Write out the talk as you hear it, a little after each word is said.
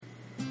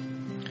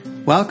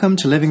Welcome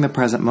to Living the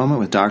Present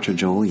Moment with Dr.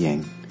 Joel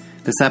Ying.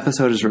 This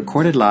episode is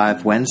recorded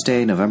live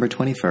Wednesday, November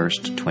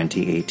 21st,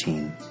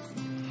 2018.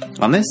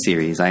 On this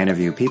series, I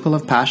interview people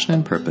of passion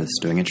and purpose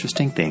doing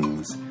interesting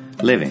things,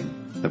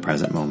 living the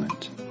present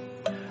moment.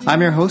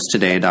 I'm your host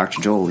today,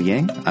 Dr. Joel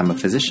Ying. I'm a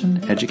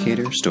physician,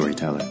 educator,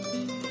 storyteller.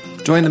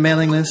 Join the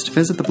mailing list,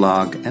 visit the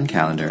blog and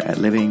calendar at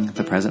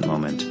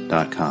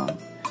livingthepresentmoment.com.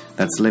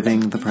 That's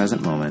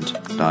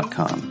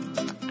livingthepresentmoment.com.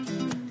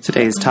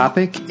 Today's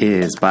topic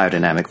is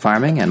biodynamic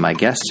farming, and my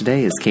guest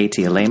today is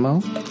Katie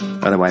Alamo,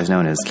 otherwise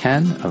known as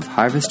Ken, of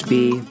Harvest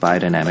Bee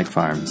Biodynamic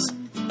Farms.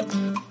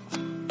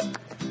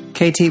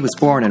 Katie was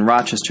born in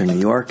Rochester, New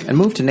York, and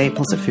moved to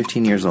Naples at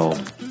 15 years old.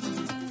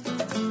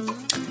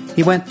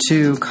 He went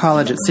to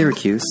college at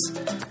Syracuse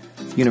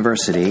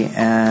University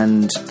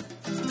and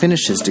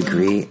finished his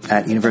degree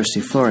at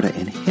University of Florida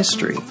in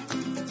history.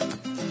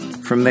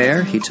 From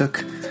there, he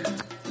took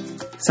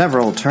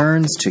several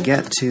turns to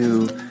get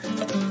to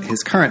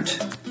his current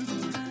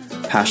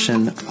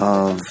passion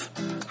of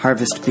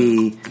Harvest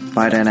Bee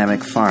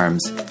Biodynamic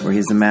Farms, where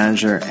he's the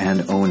manager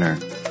and owner.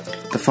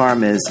 The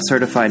farm is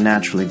certified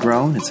naturally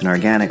grown, it's an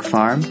organic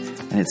farm,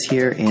 and it's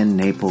here in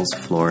Naples,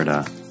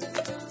 Florida.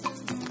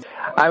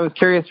 I was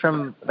curious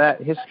from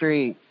that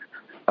history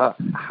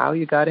how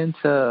you got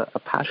into a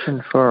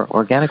passion for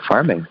organic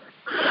farming.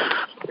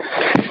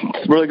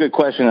 It's a really good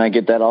question. I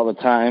get that all the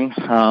time.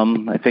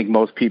 I think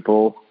most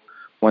people,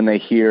 when they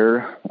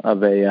hear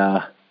of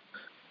a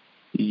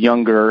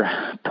younger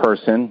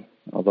person,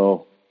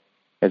 although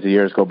as the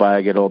years go by,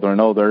 I get older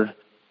and older,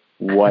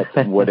 what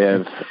would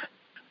have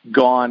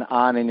gone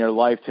on in your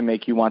life to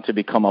make you want to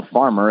become a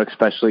farmer,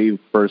 especially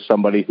for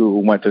somebody who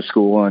went to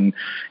school and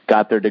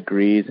got their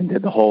degrees and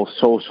did the whole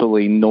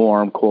socially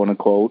norm, quote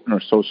unquote, or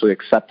socially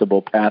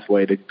acceptable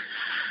pathway to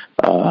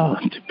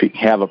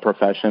have a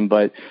profession.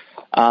 But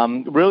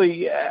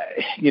really,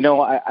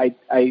 I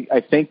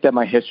think that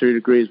my history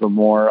degrees were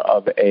more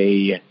of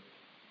a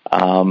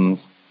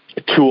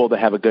tool to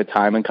have a good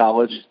time in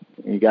college.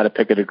 You got to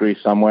pick a degree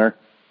somewhere.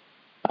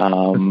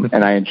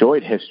 And I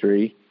enjoyed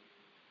history,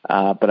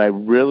 but I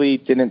really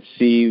didn't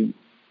see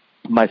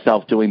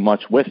myself doing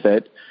much with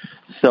it.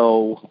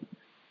 So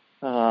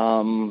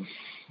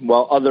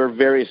while other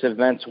various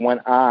events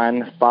went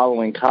on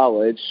following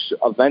college,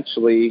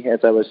 eventually,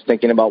 as I was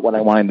thinking about what I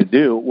wanted to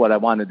do,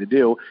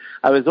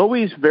 I was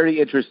always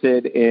very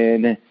interested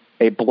in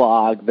a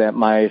blog that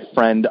my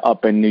friend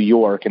up in New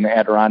York in the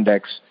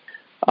Adirondacks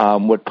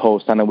would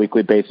post on a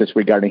weekly basis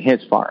regarding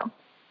his farm.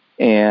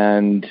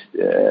 And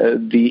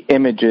the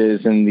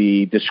images and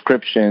the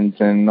descriptions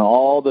and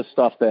all the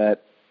stuff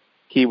that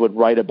he would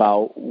write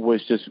about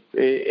was just,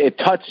 it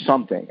touched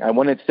something. I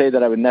wouldn't say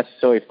that I would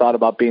necessarily thought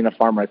about being a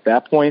farmer at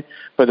that point,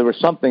 but there was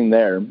something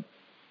there.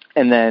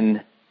 And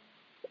then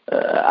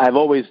I've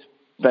always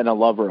been a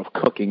lover of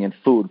cooking and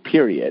food,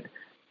 period.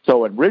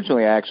 So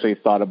originally I actually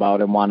thought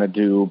about and wanted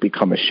to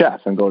become a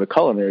chef and go to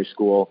culinary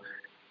school.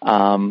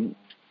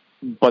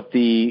 But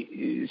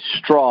the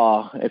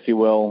straw, if you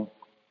will,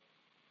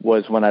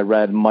 was when I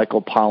read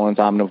Michael Pollan's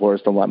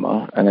Omnivore's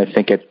Dilemma. And I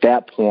think at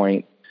that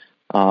point,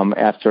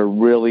 after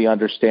really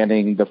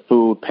understanding the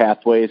food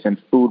pathways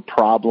and food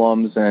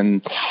problems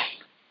and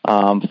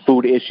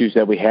food issues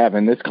that we have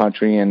in this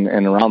country and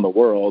around the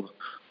world,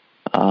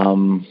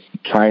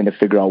 trying to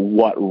figure out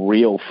what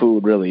real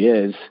food really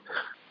is,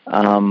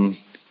 I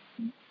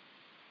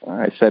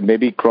said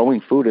maybe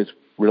growing food is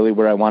really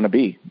where I want to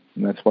be.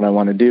 And that's what I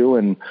want to do.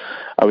 And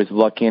I was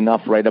lucky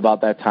enough right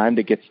about that time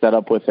to get set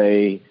up with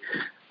a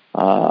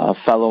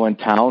fellow in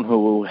town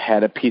who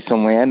had a piece of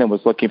land and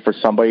was looking for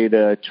somebody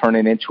to turn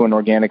it into an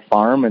organic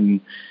farm.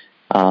 And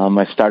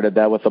I started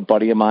that with a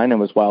buddy of mine. It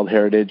was Wild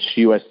Heritage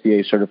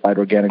USDA certified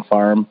organic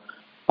farm.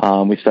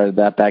 We started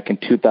that back in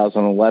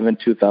 2011,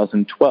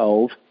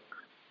 2012.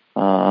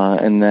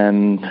 And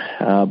then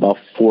about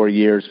 5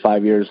 years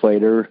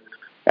later,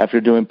 after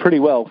doing pretty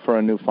well for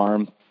a new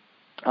farm,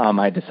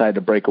 I decided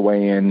to break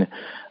away and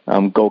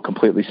go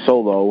completely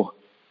solo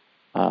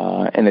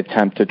and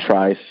attempt to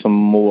try some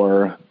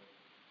more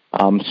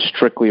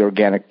strictly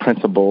organic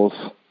principles.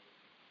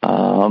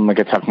 I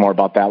could talk more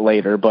about that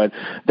later, but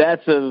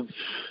that's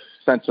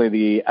essentially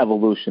the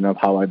evolution of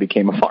how I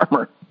became a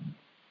farmer.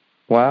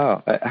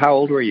 Wow. How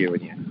old were you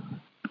when you?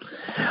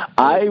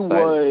 I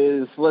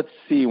was,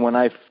 when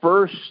I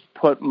first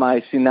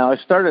I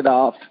started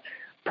off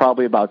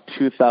probably about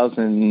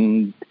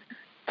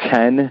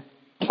 2010,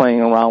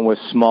 playing around with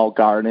small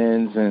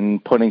gardens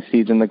and putting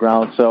seeds in the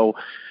ground. So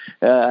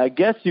I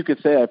guess you could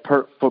say I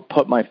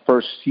put my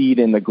first seed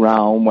in the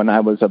ground when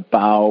I was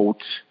about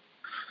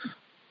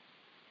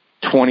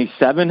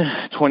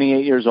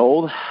 28 years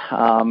old.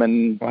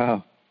 And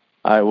wow.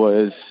 I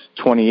was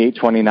 28,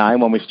 29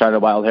 when we started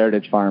Wild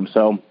Heritage Farm.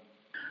 So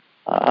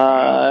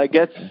I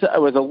guess I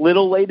was a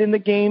little late in the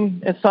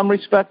game in some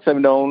respects. I've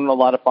known a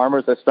lot of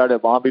farmers that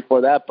started long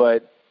before that,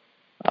 but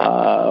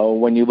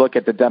when you look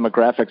at the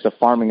demographics of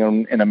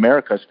farming in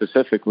America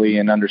specifically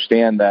and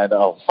understand that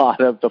a lot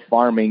of the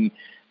farming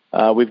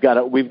we've got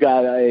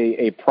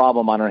a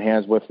problem on our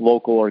hands with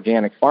local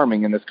organic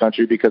farming in this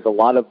country because a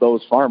lot of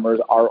those farmers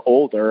are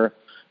older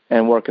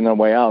and working their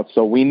way out.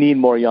 So we need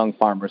more young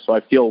farmers. So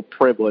I feel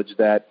privileged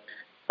that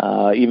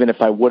even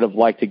if I would have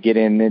liked to get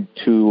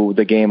into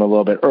the game a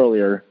little bit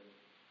earlier,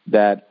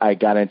 that I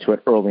got into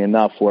it early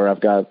enough where I've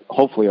got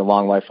hopefully a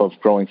long life of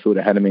growing food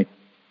ahead of me.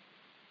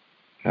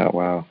 Oh,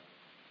 wow.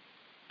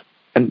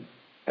 And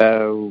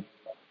kind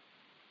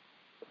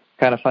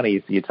of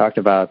funny, you talked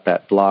about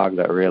that blog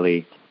that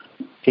really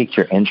piqued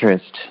your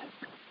interest,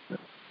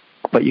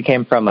 but you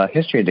came from a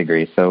history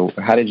degree, so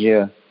how did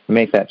you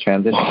make that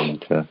transition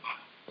to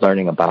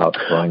learning about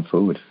growing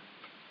food?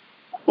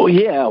 Well,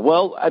 yeah.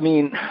 Well, I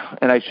mean,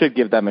 and I should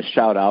give them a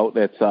shout out.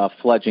 It's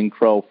Fledging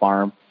Crow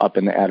Farm up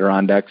in the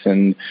Adirondacks,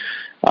 and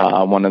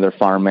one of their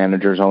farm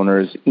managers,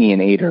 owners, Ian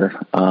Ader.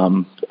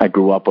 I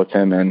grew up with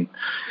him, and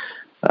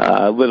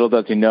little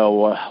does he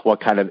know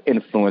what kind of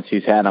influence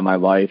he's had on my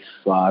life,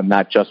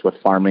 not just with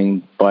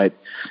farming, but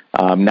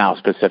now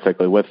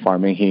specifically with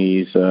farming.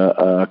 He's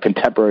a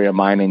contemporary of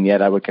mine, and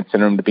yet I would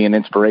consider him to be an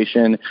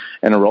inspiration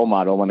and a role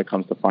model when it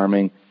comes to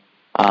farming.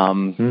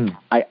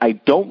 I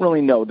don't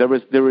really know. There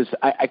was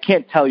I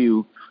can't tell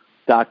you,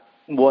 Doc,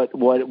 what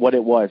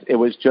it was. It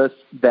was just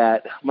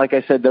that, like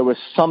I said, there was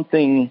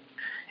something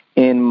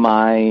in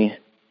my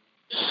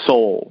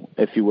soul,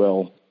 if you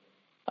will,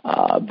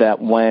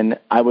 that when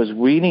I was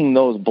reading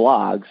those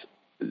blogs,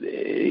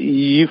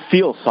 you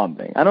feel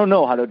something. I don't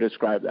know how to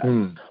describe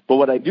that. But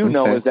what I do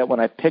know is that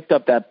when I picked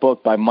up that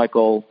book by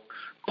Michael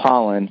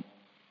Pollan,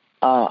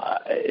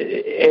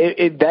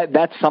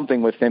 that's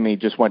something within me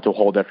just went to a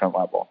whole different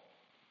level.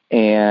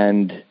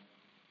 And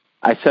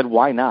I said,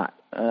 why not?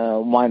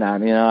 Why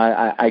not? You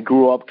know, I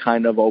grew up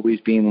kind of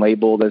always being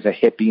labeled as a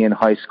hippie in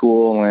high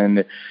school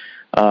and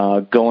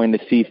going to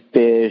see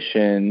Fish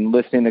and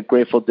listening to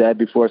Grateful Dead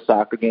before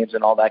soccer games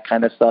and all that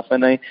kind of stuff.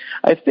 And I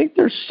think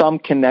there's some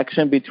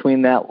connection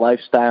between that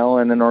lifestyle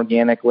and an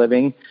organic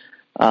living.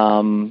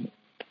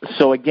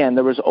 So again,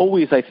 there was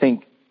always, I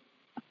think,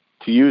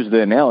 to use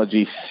the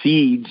analogy,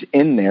 seeds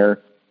in there.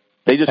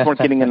 They just weren't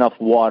getting enough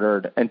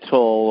watered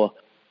until,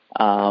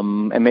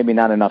 and maybe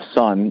not enough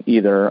sun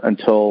either,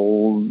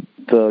 until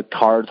the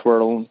cards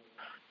were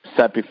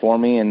set before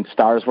me and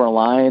stars were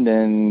aligned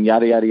and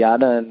yada, yada,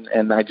 yada.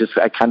 And I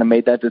kind of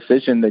made that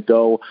decision to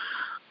go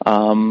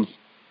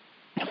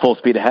full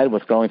speed ahead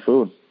with growing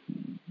food.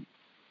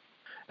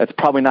 That's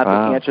probably not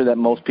the answer that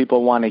most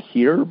people want to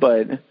hear,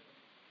 and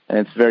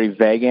it's a very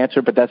vague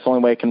answer, but that's the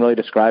only way I can really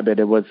describe it.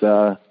 It was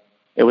a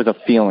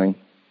feeling.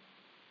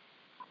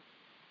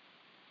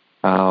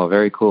 Oh,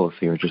 very cool. So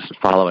you were just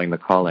following the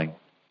calling.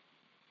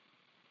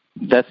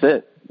 That's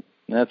it.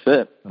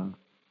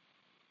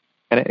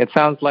 And it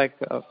sounds like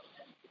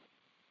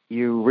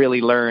you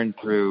really learned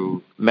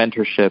through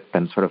mentorship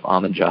and sort of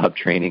on-the-job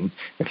training,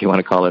 if you want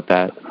to call it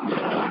that,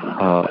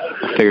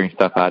 figuring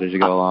stuff out as you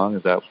go along.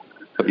 Is that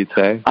what you'd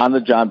say?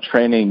 On-the-job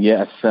training,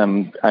 yes.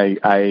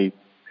 The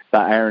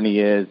irony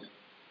is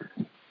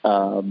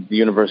the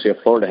University of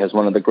Florida has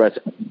one of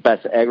the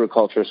best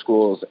agriculture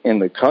schools in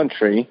the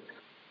country,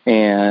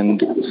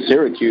 and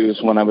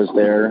Syracuse, when I was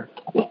there,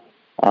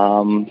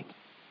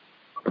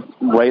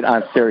 right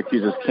on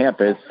Syracuse's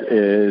campus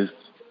is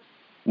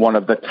one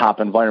of the top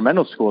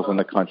environmental schools in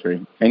the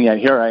country. And yet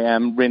here I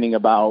am reading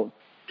about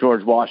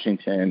George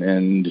Washington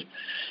and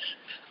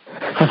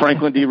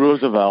Franklin D.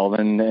 Roosevelt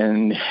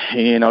and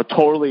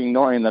totally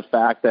ignoring the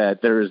fact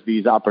that there's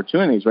these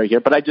opportunities right here.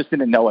 But I just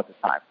didn't know at the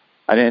time.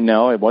 I didn't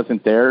know. It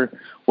wasn't there.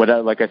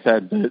 Like I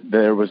said,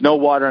 there was no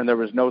water and there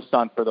was no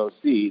sun for those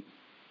seeds.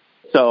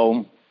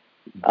 So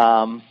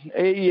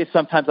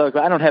sometimes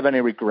I don't have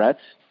any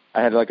regrets.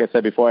 Like I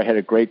said before, I had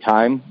a great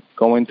time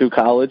going through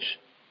college.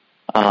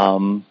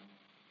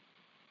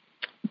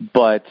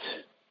 But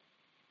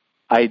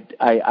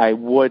I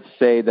would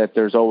say that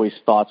there's always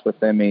thoughts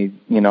within me,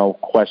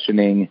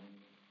 questioning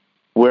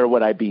where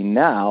would I be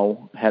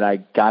now had I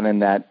gotten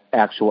that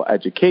actual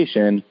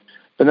education.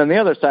 But then the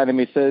other side of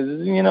me says,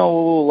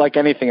 like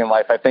anything in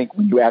life, I think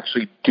when you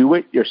actually do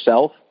it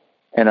yourself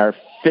and are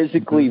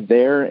physically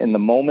there in the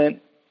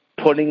moment,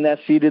 putting that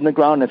seed in the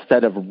ground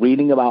instead of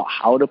reading about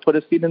how to put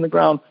a seed in the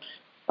ground.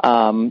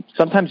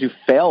 Sometimes you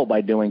fail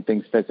by doing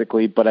things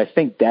physically, but I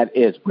think that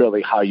is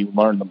really how you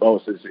learn the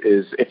most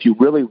is if you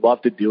really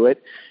love to do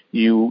it,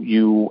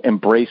 you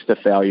embrace the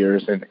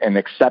failures and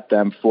accept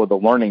them for the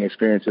learning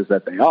experiences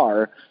that they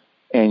are,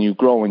 and you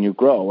grow and you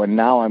grow. And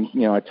now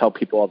I tell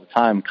people all the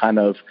time, kind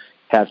of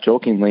half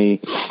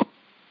jokingly,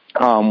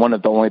 one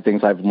of the only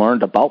things I've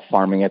learned about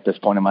farming at this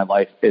point in my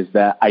life is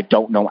that I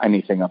don't know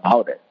anything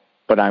about it,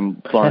 but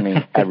I'm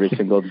learning every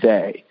single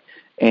day.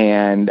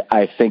 And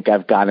I think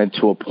I've gotten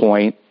to a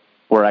point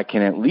where I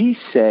can at least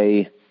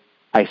say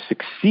I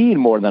succeed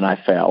more than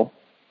I fail,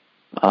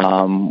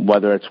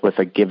 whether it's with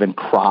a given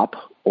crop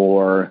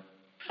or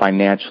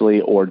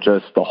financially or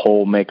just the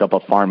whole makeup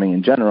of farming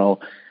in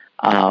general.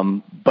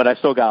 But I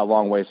still got a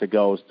long ways to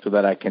go so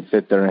that I can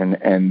sit there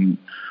and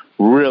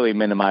really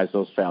minimize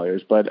those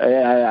failures. But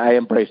I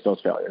embrace those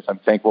failures. I'm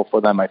thankful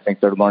for them. I think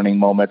they're learning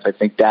moments. I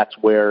think that's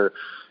where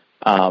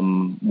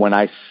when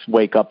I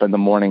wake up in the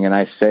morning and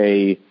I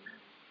say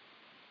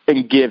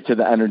and give to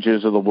the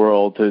energies of the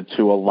world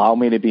to allow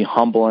me to be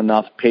humble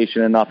enough,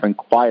 patient enough, and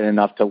quiet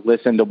enough to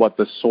listen to what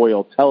the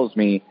soil tells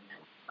me,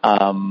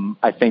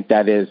 I think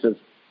that is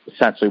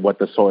essentially what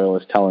the soil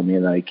is telling me,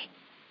 like,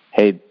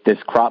 hey, this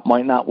crop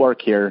might not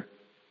work here,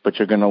 but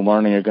you're going to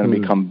learn and you're going to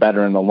become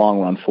better in the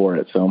long run for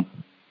it. So,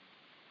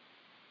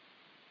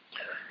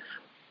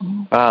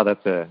 wow,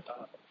 that's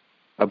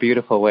a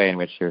beautiful way in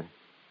which you're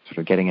sort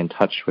of getting in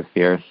touch with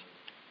the earth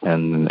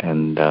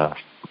and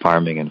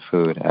farming and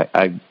food.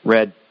 I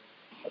read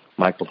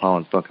Michael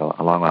Pollan's book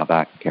a long while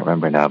back. I can't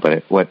remember now,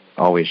 but what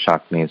always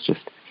shocked me is just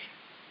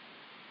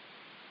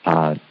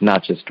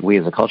not just we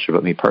as a culture,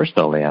 but me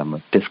personally.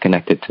 I'm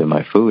disconnected to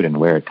my food and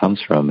where it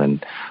comes from,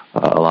 and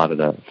a lot of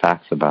the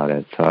facts about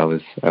it. So I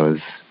was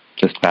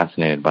just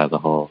fascinated by the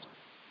whole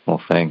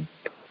thing.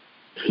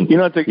 You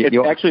know,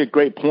 it's actually a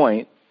great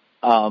point.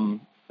 The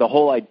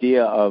whole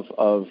idea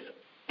of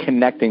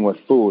connecting with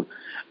food.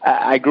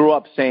 I grew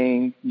up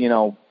saying, you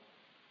know,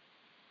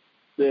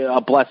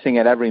 a blessing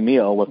at every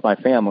meal with my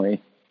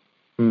family,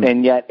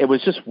 and yet it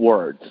was just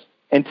words.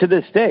 And to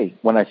this day,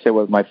 when I say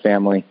with my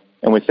family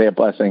and we say a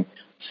blessing,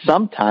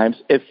 sometimes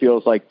it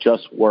feels like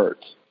just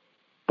words.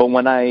 But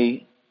when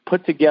I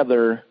put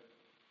together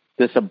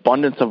this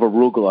abundance of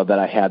arugula that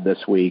I had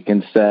this week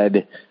and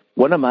said,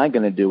 what am I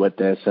going to do with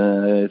this?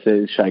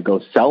 Should I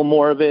go sell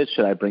more of it?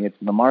 Should I bring it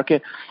to the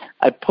market?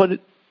 I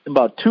put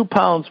about 2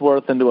 pounds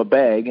worth into a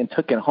bag and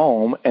took it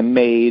home and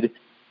made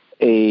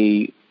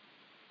a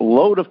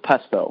load of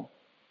pesto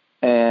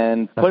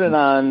and put it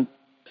on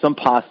some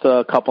pasta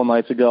a couple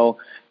nights ago.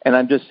 And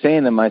I'm just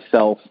saying to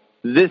myself,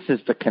 this is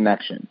the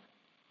connection.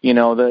 You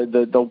know,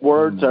 the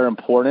words are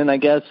important, I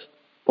guess,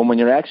 but when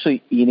you're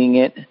actually eating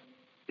it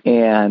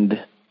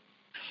and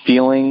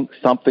feeling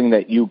something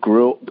that you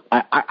grew,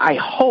 I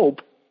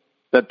hope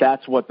that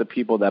that's what the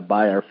people that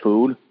buy our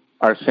food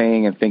are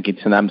saying and thinking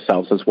to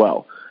themselves as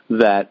well,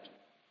 that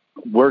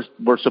we're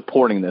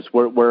supporting this.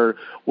 We're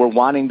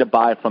wanting to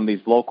buy from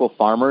these local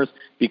farmers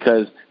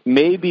because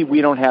maybe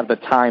we don't have the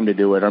time to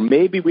do it, or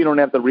maybe we don't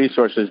have the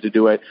resources to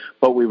do it,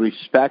 but we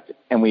respect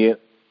and we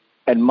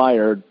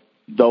admire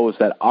those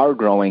that are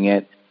growing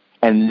it,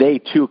 and they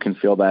too can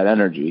feel that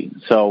energy.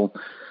 So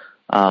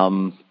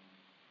that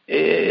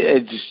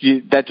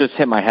just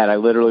hit my head. I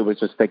literally was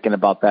just thinking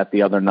about that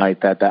the other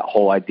night, that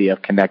whole idea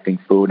of connecting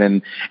food.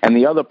 And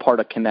the other part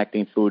of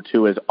connecting food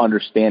too is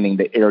understanding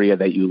the area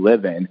that you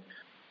live in.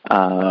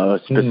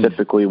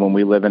 Specifically when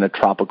we live in a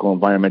tropical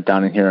environment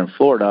down in here in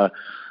Florida.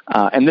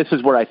 And this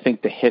is where I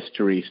think the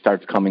history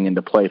starts coming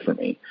into play for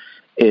me,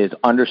 is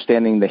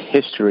understanding the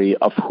history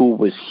of who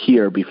was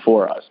here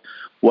before us,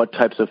 what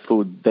types of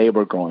food they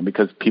were growing,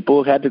 because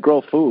people had to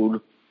grow food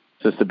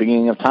since the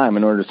beginning of time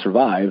in order to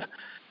survive.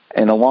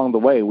 And along the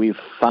way, we've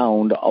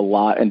found a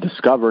lot and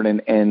discovered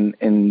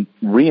and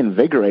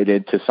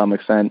reinvigorated to some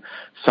extent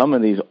some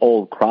of these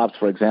old crops.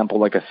 For example,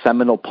 like a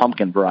Seminole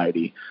pumpkin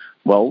variety.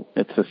 Well,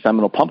 it's a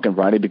Seminole pumpkin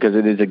variety because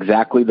it is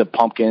exactly the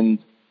pumpkin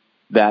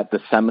that the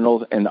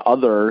Seminoles and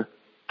other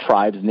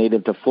tribes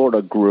native to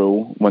Florida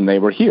grew when they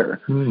were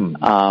here.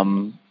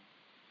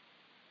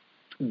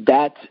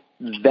 That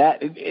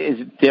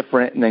is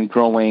different than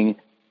growing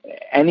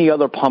any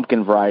other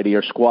pumpkin variety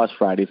or squash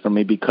variety for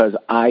me, because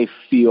I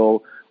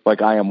feel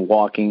like I am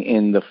walking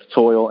in the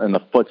soil and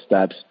the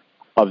footsteps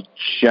of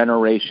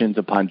generations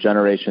upon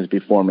generations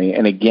before me.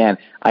 And again,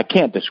 I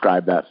can't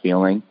describe that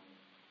feeling.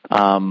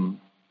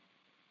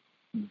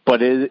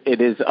 But it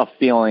is a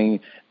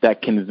feeling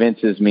that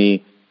convinces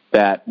me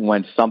that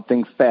when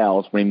something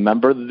fails,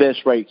 remember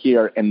this right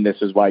here, and this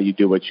is why you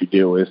do what you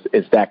do,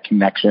 is that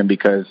connection.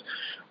 Because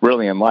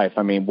really in life,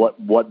 I mean,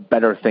 what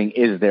better thing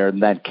is there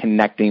than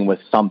connecting with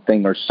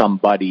something or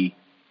somebody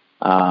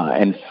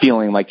and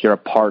feeling like you're a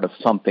part of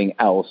something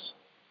else?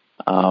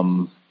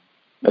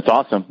 It's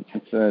awesome.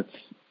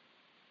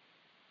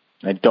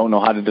 I don't know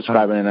how to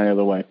describe it in any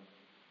other way.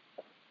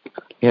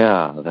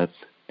 Yeah, that's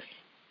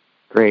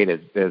great.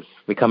 As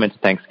we come into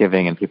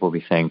Thanksgiving and people will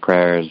be saying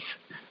prayers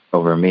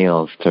over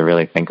meals, to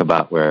really think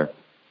about where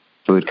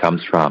food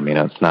comes from. You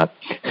know, it's not,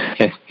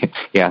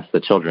 you ask the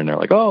children, they're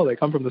like, oh, they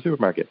come from the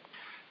supermarket.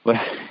 But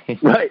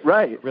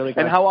right. Really,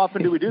 and how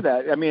often do we do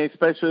that? I mean,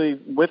 especially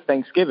with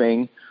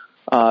Thanksgiving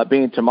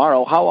being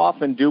tomorrow, how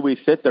often do we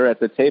sit there at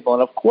the table?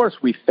 And of course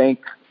we thank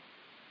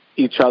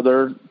each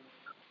other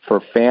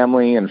for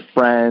family and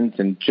friends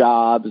and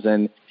jobs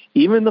and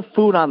even the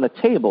food on the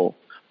table.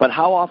 But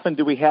how often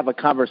do we have a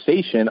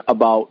conversation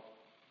about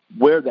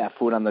where that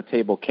food on the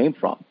table came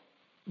from?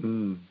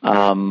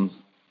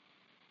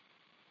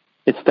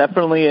 It's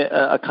definitely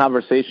a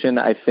conversation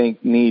I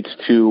think needs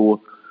to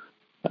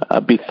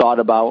be thought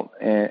about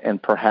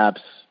and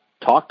perhaps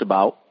talked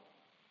about.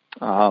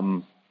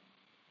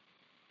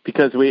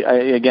 Because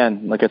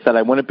again, like I said,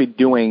 I wouldn't be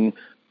doing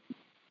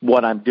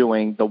what I'm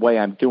doing the way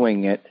I'm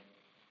doing it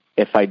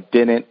if I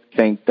didn't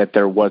think that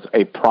there was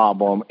a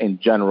problem in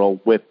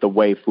general with the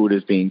way food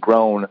is being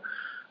grown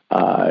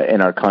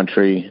in our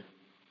country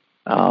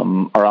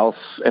Or else,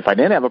 if I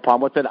didn't have a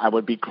problem with it, I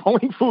would be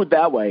growing food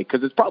that way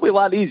because it's probably a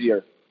lot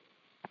easier.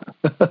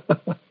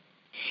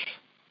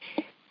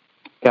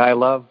 Yeah, I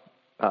love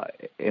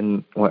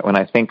when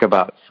I think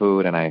about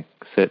food and I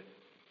sit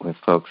with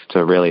folks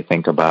to really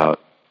think about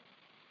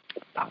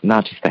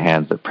not just the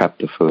hands that prepped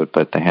the food,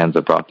 but the hands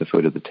that brought the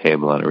food to the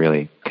table, and it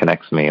really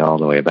connects me all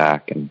the way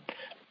back and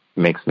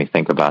makes me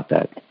think about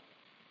that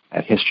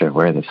history of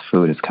where this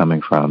food is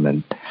coming from,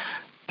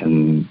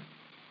 and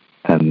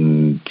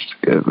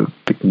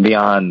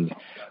beyond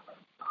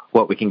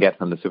what we can get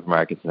from the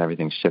supermarkets and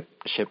everything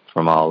shipped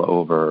from all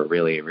over,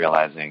 really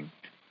realizing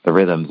the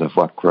rhythms of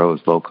what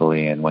grows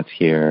locally and what's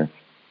here.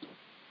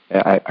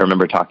 I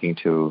remember talking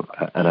to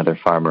another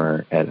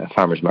farmer at a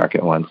farmer's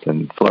market once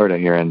in Florida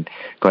here and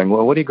going,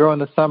 well, what do you grow in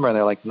the summer? And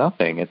they're like,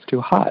 nothing. It's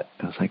too hot.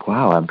 I was like,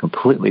 wow, I'm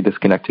completely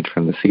disconnected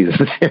from the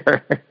seasons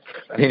here.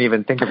 I didn't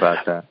even think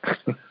about that.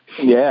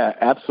 Yeah,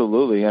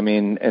 absolutely. I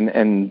mean,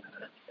 and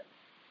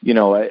you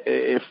know,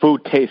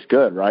 food tastes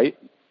good, right?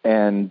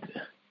 And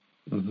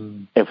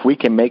if we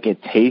can make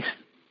it taste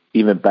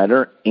even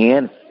better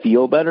and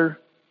feel better,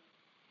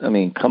 I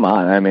mean, come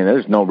on. I mean,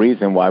 there's no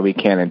reason why we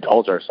can't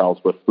indulge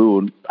ourselves with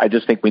food. I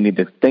just think we need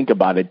to think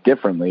about it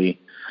differently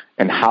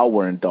and how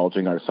we're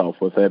indulging ourselves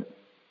with it.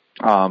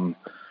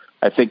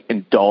 I think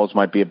indulge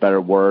might be a better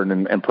word,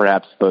 and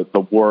perhaps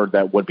the word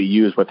that would be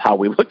used with how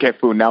we look at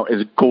food now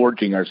is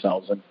gorging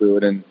ourselves in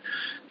food. And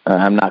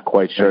I'm not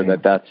quite sure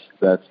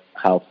that's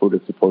how food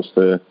is supposed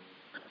to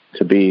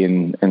be.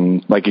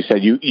 And like you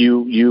said,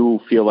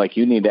 you feel like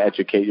you need to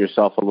educate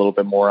yourself a little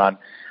bit more on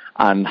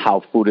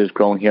how food is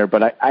grown here,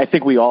 but I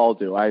think we all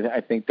do.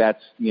 I think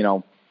that's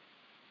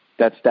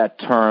that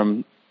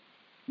term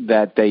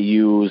that they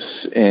use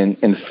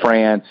in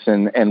France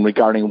and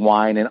regarding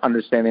wine and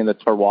understanding the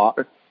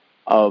terroir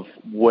of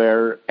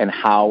where and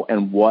how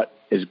and what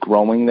is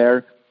growing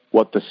there,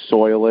 what the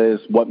soil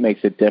is, what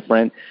makes it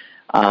different.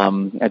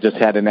 I just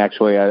had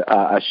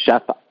a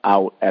chef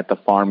out at the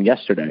farm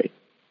yesterday,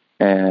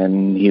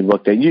 and he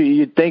looked at you.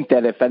 You'd think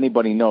that if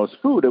anybody knows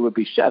food, it would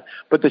be chef,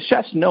 but the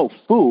chefs know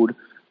food.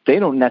 They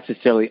don't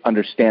necessarily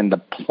understand the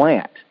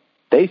plant.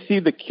 They see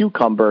the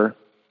cucumber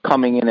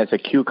coming in as a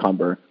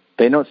cucumber.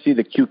 They don't see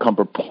the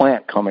cucumber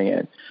plant coming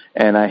in.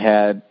 And I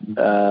had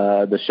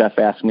the chef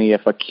ask me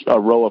if a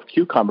row of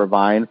cucumber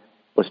vine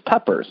was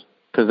peppers,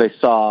 because they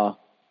saw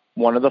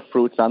one of the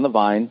fruits on the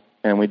vine,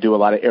 and we do a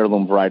lot of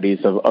heirloom varieties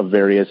of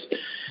various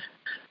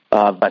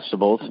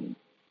vegetables,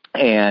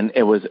 and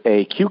it was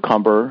a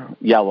cucumber,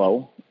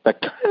 yellow,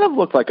 that kind of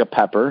looked like a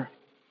pepper,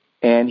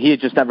 and he had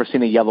just never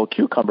seen a yellow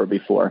cucumber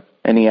before.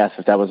 And he asked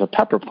if that was a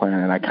pepper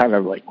plant, and I kind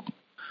of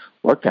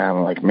looked at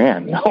him like,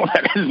 man, no,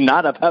 that is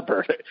not a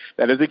pepper.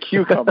 That is a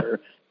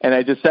cucumber. And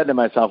I just said to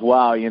myself,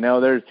 wow,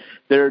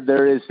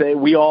 there is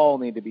we all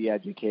need to be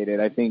educated.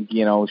 I think,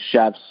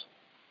 chefs,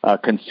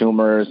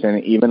 consumers,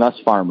 and even us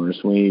farmers,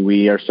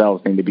 we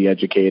ourselves need to be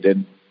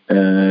educated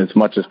as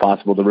much as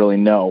possible to really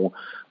know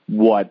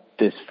what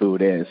this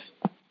food is.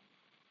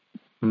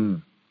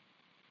 Can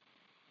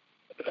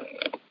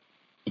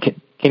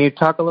you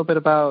talk a little bit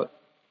about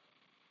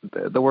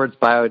the words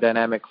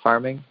biodynamic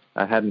farming?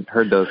 I hadn't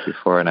heard those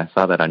before, and I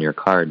saw that on your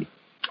card.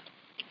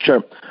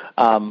 Sure.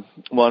 Well,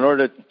 in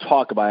order to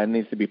talk about it, it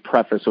needs to be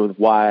prefaced with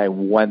why I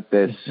went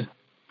this.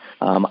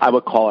 I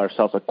would call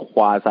ourselves a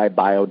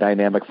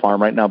quasi-biodynamic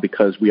farm right now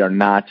because we are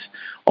not,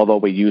 although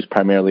we use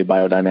primarily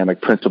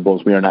biodynamic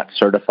principles, we are not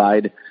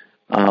certified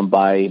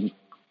by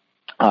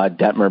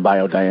Detmer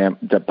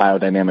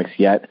Biodynamics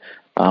yet.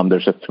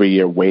 There's a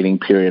 3-year waiting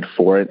period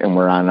for it, and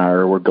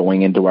we're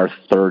going into our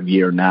 3rd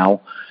year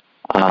now.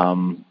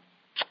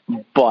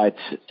 But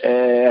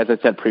as I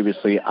said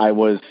previously, I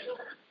was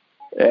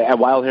at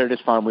Wild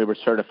Heritage Farm. We were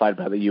certified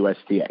by the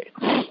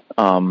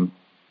USDA.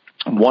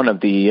 One of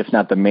the, if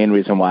not the main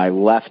reason why I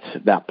left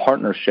that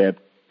partnership,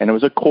 and it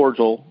was a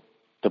cordial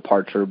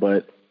departure,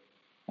 but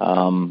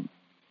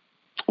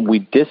we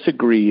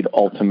disagreed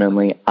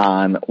ultimately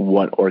on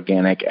what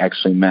organic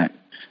actually meant.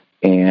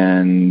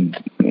 And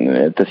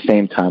at the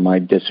same time, I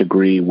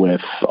disagree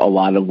with a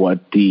lot of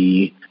what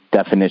the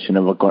definition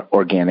of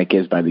organic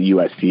is by the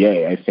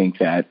USDA. I think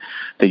that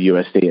the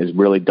USDA has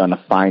really done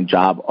a fine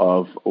job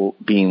of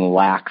being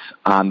lax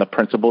on the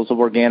principles of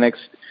organics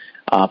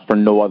for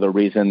no other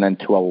reason than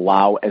to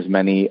allow as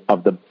many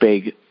of the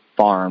big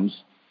farms,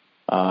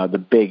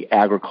 the big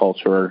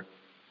agriculture,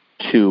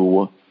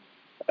 to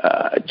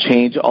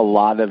change a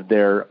lot of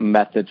their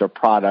methods or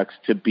products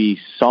to be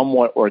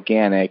somewhat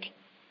organic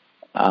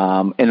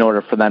in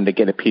order for them to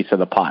get a piece of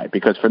the pie,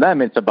 because for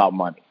them it's about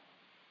money.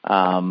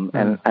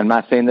 And I'm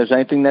not saying there's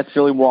anything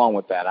necessarily wrong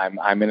with that.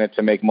 I'm in it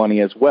to make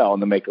money as well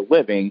and to make a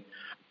living,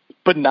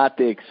 but not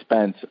the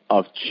expense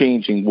of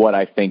changing what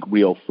I think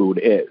real food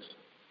is.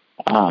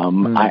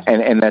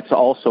 And that's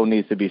also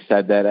needs to be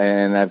said that,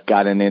 and I've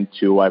gotten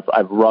into,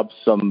 I've rubbed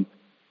some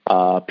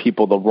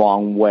people the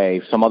wrong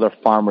way, some other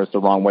farmers the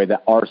wrong way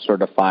that are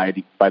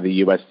certified by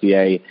the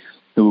USDA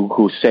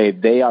who say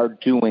they are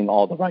doing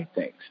all the right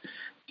things.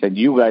 said,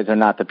 you guys are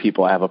not the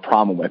people I have a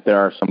problem with. There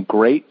are some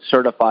great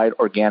certified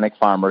organic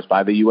farmers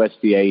by the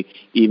USDA,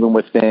 even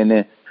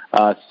within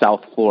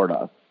South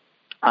Florida,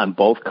 on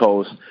both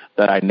coasts,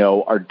 that I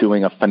know are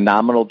doing a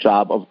phenomenal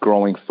job of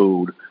growing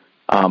food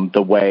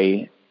the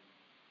way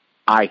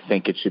I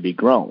think it should be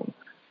grown.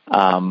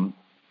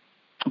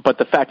 But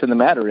the fact of the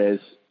matter is,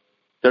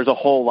 there's a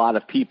whole lot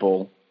of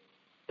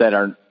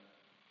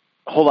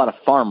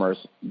farmers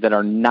that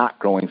are not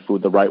growing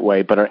food the right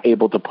way, but are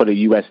able to put a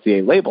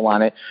USDA label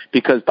on it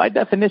because, by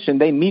definition,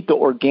 they meet the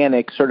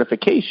organic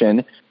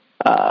certification.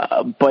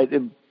 But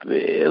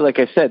like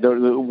I said,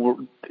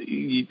 the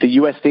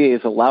USDA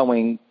is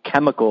allowing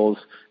chemicals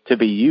to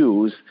be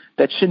used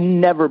that should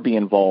never be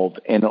involved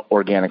in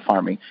organic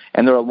farming,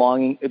 and they're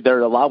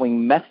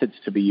allowing methods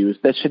to be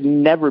used that should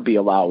never be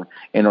allowed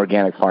in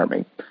organic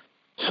farming.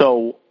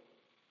 So,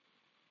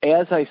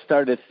 as I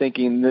started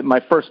thinking, my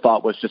first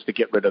thought was just to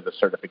get rid of the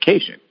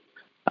certification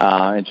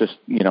and just,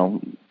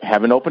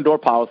 have an open door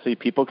policy.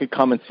 People could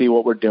come and see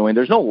what we're doing.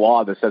 There's no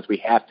law that says we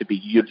have to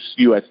be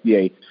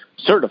USDA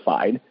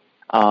certified.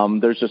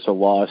 There's just a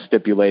law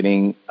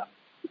stipulating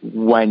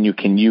when you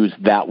can use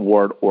that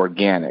word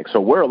organic.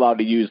 So we're allowed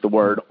to use the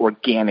word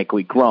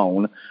organically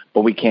grown,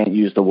 but we can't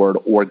use the word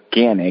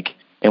organic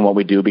in what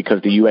we do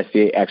because the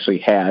USDA actually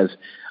has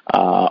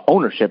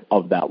ownership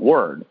of that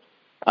word.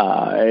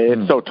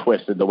 It's so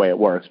twisted the way it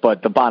works.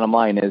 But the bottom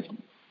line is,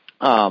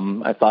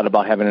 I thought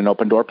about having an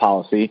open door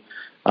policy.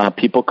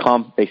 People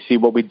come, they see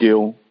what we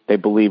do, they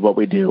believe what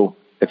we do.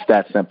 It's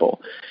that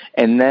simple.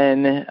 And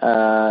then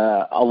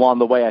along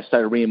the way, I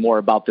started reading more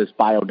about this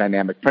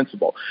biodynamic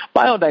principle.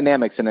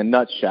 Biodynamics, in a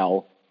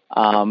nutshell,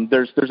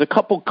 there's a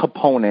couple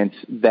components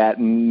that,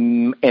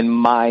 in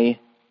my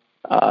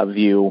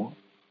view,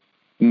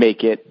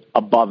 make it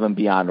above and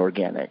beyond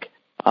organic.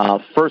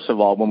 First of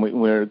all, when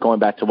we're going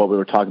back to what we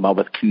were talking about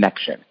with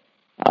connection,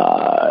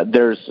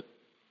 there's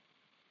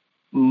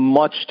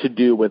much to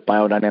do with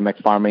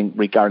biodynamic farming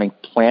regarding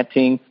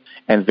planting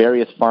and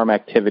various farm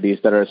activities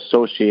that are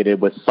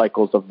associated with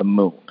cycles of the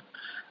moon.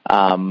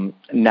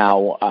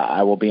 Now,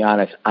 I will be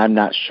honest, I'm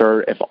not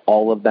sure if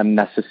all of them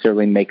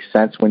necessarily make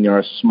sense when you're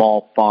a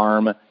small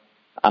farm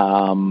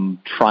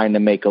trying to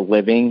make a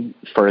living.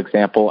 For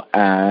example,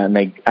 on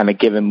a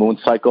given moon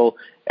cycle,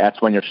 that's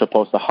when you're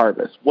supposed to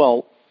harvest.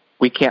 Well,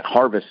 we can't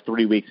harvest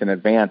 3 weeks in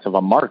advance of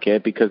a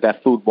market because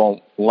that food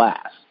won't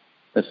last.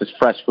 This is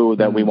fresh food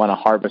that we want to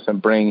harvest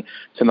and bring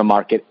to the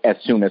market as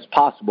soon as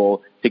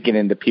possible to get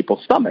into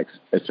people's stomachs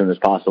as soon as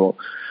possible.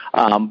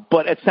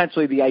 But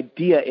essentially the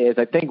idea is,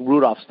 I think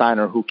Rudolf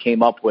Steiner, who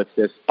came up with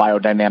this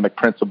biodynamic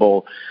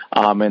principle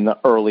in the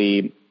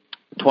early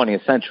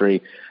 20th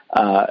century,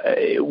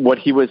 what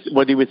he was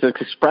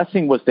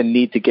expressing was the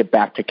need to get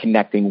back to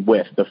connecting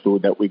with the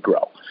food that we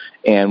grow.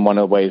 And one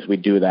of the ways we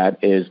do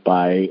that is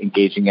by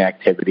engaging in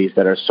activities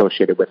that are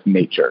associated with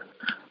nature.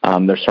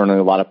 There's certainly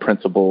a lot of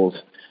principles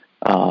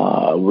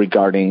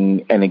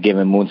regarding, in a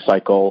given moon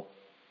cycle,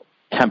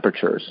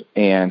 temperatures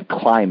and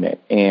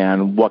climate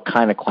and what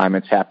kind of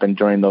climates happen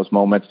during those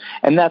moments.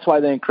 And that's why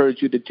they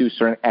encourage you to do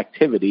certain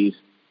activities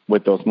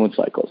with those moon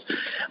cycles.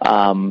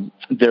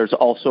 There's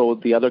also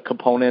the other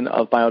component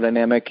of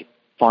biodynamic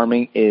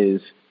farming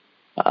is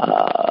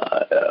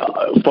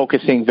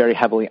focusing very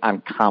heavily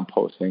on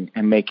composting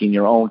and making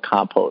your own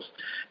compost.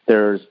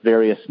 There's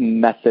various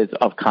methods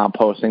of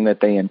composting that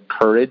they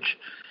encourage.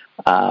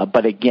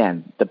 But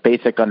again, the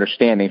basic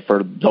understanding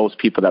for those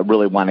people that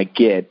really want to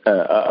get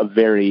a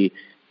very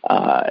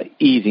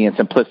easy and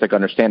simplistic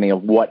understanding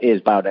of what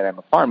is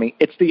biodynamic farming,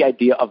 it's the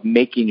idea of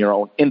making your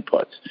own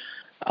inputs.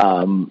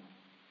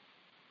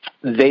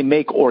 They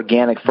make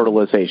organic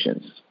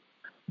fertilizations,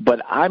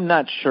 but I'm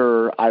not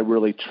sure I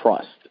really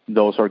trust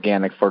those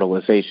organic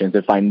fertilizations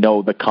if I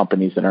know the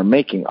companies that are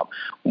making them.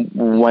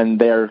 When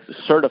they're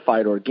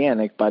certified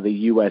organic by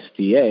the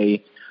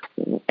USDA,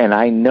 and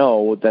I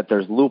know that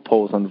there's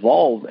loopholes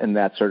involved in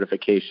that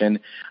certification,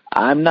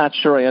 I'm not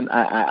sure, and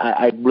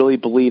I really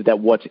believe that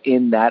what's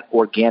in that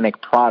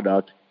organic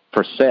product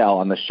for sale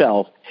on the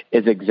shelf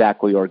is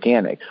exactly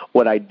organic.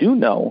 What I do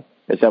know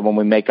is that when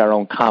we make our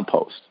own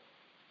compost,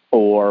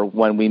 or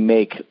when we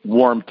make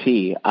worm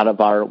tea out of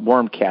our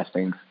worm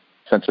castings,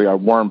 essentially our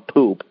worm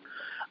poop,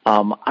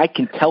 I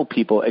can tell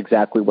people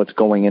exactly what's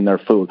going in their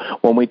food.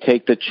 When we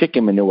take the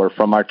chicken manure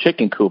from our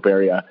chicken coop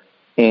area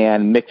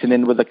and mix it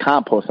in with the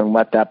compost and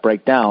let that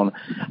break down,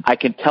 I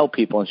can tell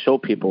people and show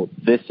people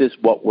this is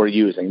what we're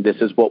using, this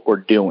is what we're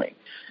doing.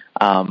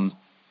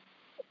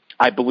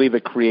 I believe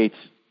it creates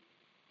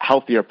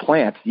healthier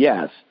plants,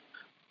 yes,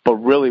 but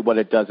really what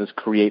it does is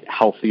create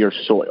healthier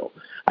soil.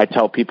 I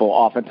tell people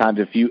oftentimes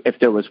if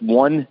there was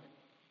one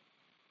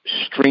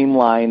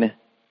streamlined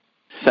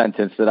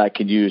sentence that I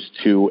could use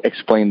to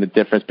explain the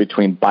difference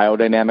between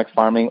biodynamic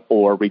farming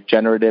or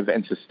regenerative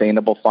and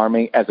sustainable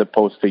farming as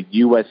opposed to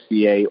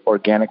USDA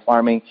organic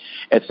farming,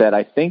 it's that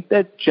I think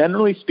that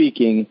generally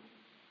speaking,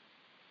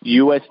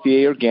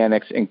 USDA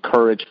organics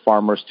encourage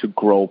farmers to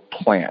grow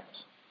plants.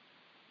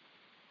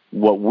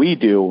 What we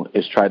do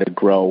is try to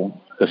grow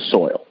the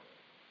soil.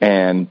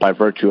 And by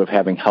virtue of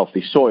having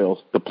healthy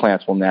soils, the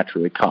plants will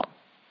naturally come.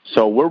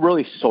 So we're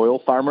really soil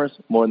farmers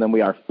more than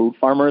we are food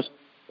farmers.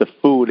 The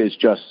food is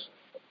just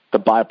the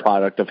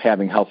byproduct of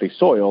having healthy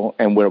soil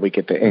and where we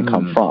get the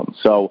income from.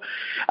 So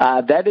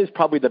that is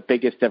probably the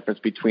biggest difference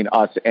between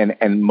us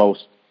and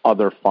most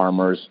other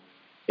farmers,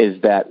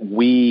 is that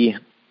we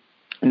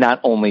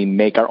not only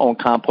make our own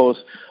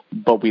compost,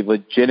 but we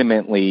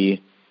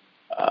legitimately,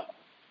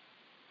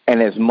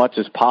 and as much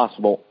as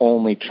possible,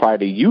 only try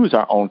to use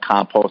our own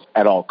compost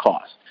at all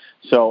costs.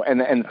 So,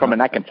 and from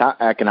an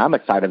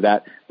economic side of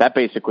that, that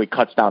basically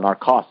cuts down our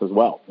costs as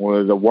well.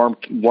 Where the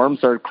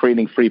worms are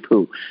creating free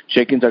poop,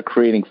 chickens are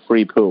creating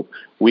free poop.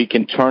 We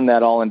can turn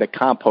that all into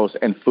compost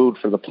and food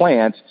for the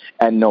plants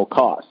at no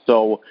cost.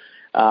 So,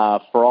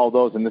 for all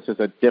those, and this is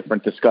a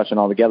different discussion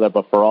altogether,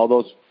 but for all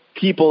those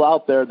people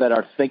out there that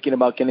are thinking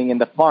about getting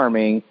into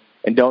farming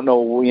and don't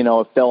know,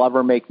 if they'll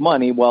ever make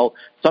money, well,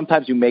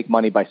 sometimes you make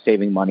money by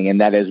saving money, and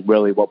that is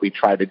really what we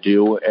try to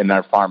do in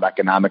our farm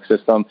economic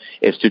system,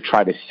 is to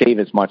try to save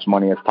as much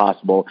money as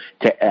possible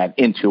to add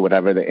into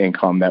whatever the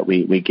income that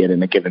we get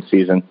in a given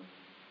season.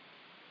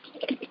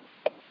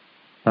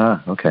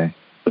 Okay.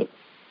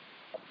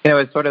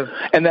 It's sort of...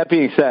 And that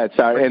being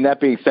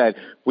said,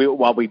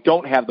 while we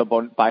don't have the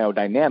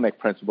biodynamic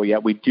principle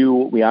yet,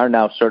 we are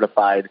now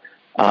certified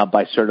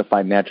by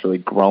Certified Naturally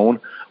Grown,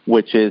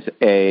 which is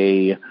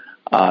a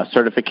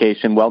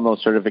certification, well-known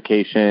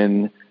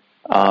certification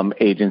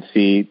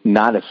agency,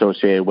 not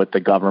associated with the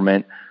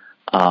government,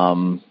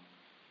 but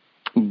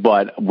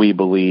we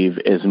believe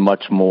is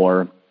much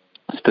more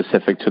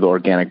specific to the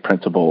organic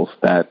principles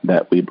that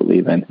we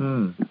believe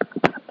in.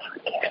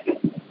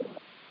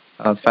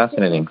 It's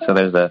fascinating. So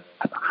there's a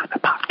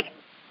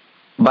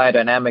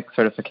biodynamic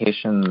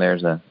certification,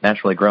 there's a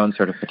naturally grown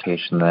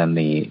certification, then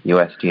the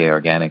USDA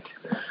organic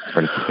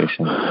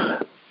certification.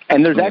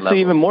 And there's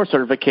actually even more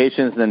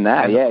certifications than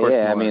that.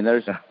 Yeah. I mean,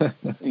 there's,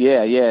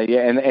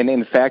 And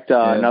in fact,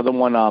 another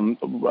one,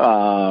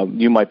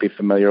 you might be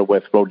familiar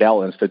with,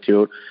 Rodell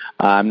Institute.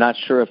 I'm not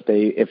sure if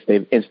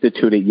they've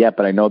instituted yet,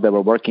 but I know they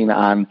were working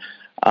on,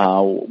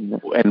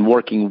 and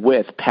working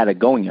with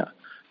Patagonia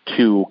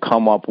to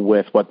come up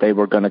with what they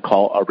were going to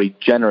call a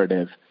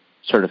regenerative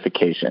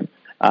certification.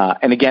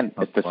 And again,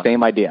 it's the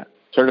same idea.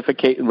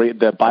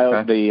 The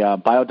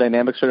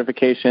biodynamic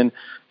certification,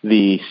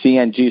 the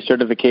CNG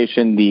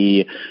certification,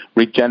 the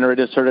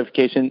regenerative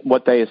certification.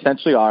 What they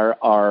essentially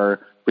are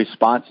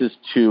responses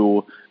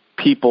to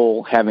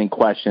people having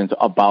questions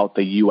about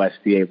the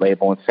USDA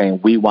label and saying,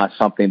 we want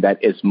something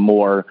that is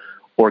more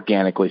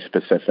organically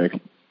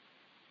specific.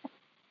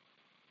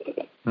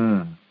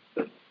 And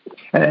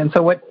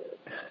so what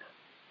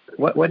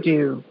do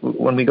you,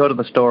 when we go to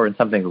the store and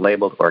something's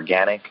labeled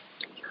organic,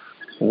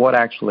 what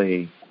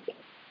actually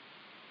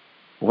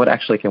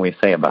can we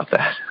say about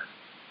that?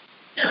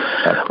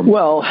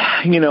 Well,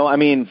 I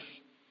mean,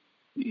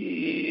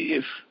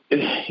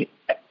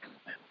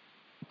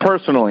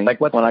 personally,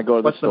 when I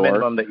go to the store, what's the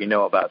minimum that you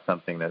know about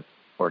something that's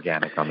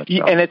organic on the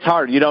shelf? And it's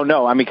hard. You don't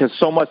know. I mean, because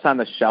so much on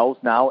the shelves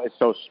now is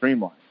so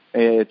streamlined.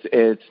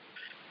 It's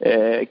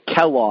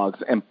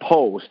Kellogg's and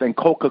Post and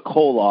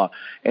Coca-Cola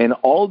and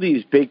all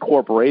these big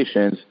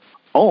corporations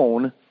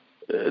own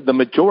the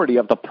majority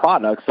of the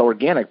products, the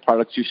organic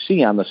products you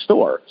see on the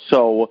store.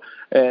 So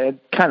it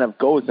kind of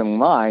goes in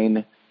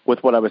line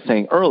with what I was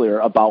saying earlier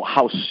about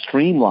how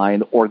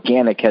streamlined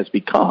organic has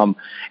become.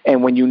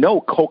 And when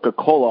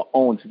Coca-Cola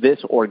owns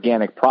this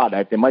organic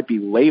product, it might be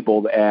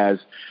labeled as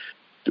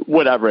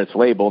whatever it's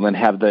labeled and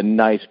have the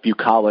nice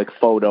bucolic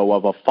photo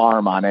of a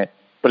farm on it,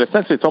 but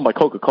essentially it's owned by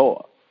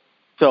Coca-Cola.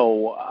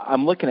 So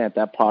I'm looking at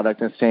that product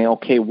and saying,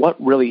 okay,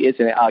 what really is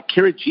in it?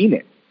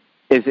 Carrageenan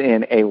is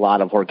in a lot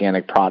of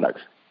organic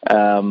products.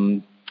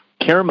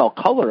 Caramel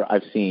color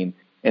I've seen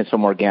in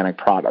some organic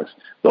products.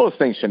 Those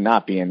things should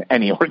not be in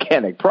any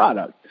organic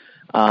product.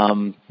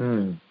 So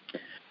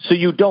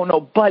you don't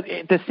know. But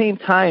at the same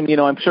time,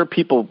 I'm sure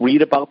people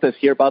read about this,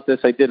 hear about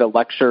this. I did a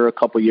lecture a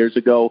couple years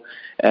ago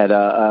at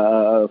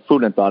a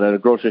Food and Thought at a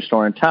grocery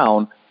store in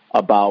town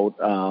about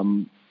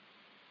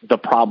the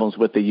problems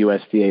with the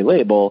USDA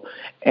label,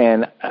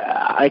 and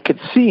I could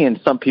see in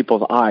some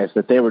people's eyes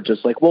that they were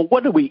just like, well,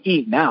 what do we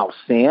eat now?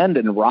 Sand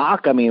and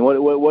rock? I mean,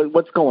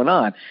 what's going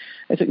on?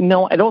 I said,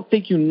 no, I don't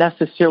think you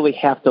necessarily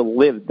have to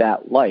live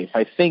that life.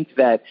 I think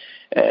that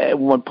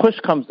when push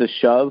comes to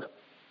shove,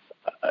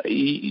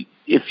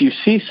 if you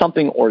see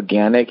something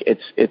organic,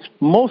 it's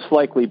most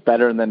likely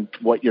better than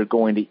what you're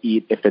going to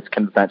eat if it's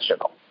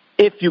conventional,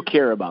 if you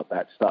care about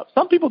that stuff.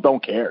 Some people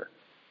don't care.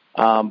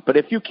 But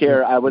if you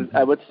care, I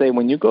would say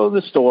when you go to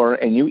the store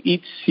and you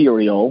eat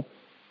cereal,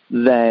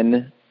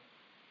 then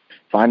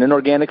find an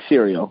organic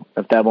cereal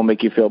if that will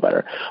make you feel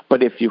better.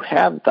 But if you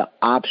have the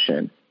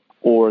option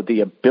or the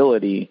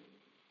ability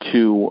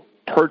to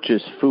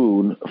purchase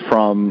food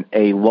from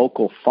a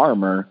local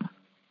farmer,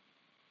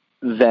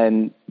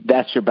 then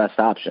that's your best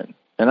option.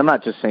 And I'm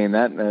not just saying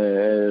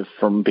that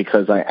from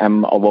because I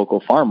am a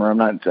local farmer. I'm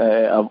not.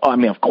 I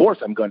mean, of course,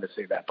 I'm going to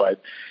say that,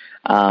 but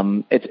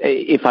it's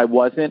if I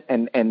wasn't,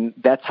 and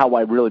that's how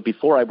I really.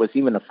 Before I was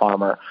even a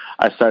farmer,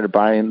 I started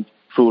buying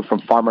food from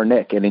Farmer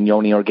Nick at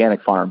Inyoni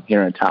Organic Farm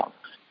here in town,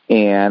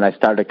 and I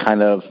started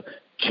kind of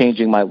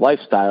changing my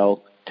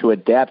lifestyle to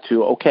adapt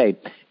to. Okay,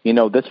 you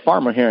know, this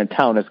farmer here in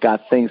town has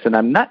got things that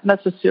I'm not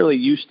necessarily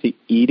used to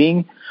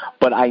eating,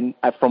 but I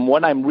from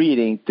what I'm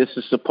reading, this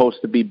is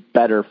supposed to be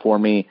better for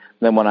me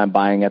than what I'm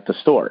buying at the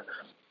store.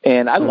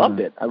 And I loved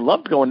it. I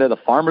loved going to the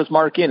farmer's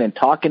market and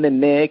talking to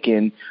Nick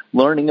and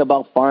learning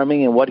about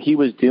farming and what he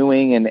was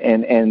doing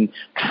and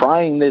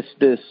trying this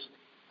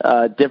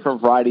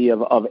different variety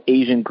of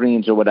Asian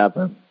greens or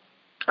whatever.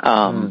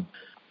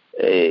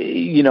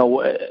 You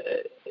know,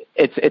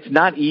 it's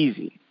not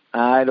easy.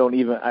 I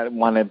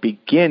want to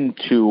begin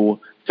to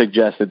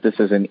suggest that this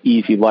is an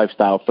easy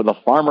lifestyle for the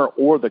farmer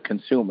or the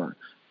consumer.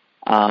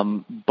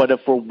 But if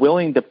we're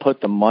willing to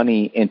put the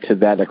money into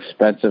that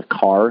expensive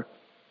car,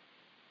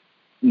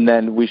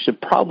 then we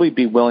should probably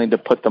be willing to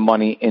put the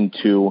money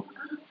into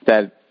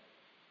that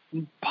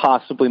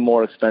possibly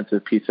more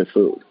expensive piece of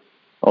food.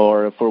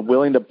 Or if we're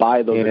willing to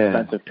buy those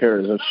expensive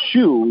pairs of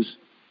shoes,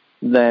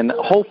 then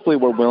hopefully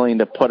we're willing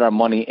to put our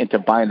money into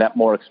buying that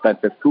more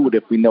expensive food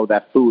if we know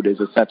that food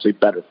is essentially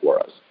better for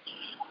us.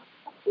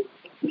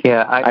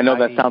 Yeah, I know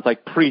that sounds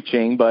like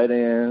preaching, but it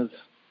is.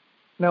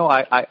 No,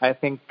 I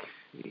think,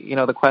 you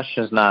know, the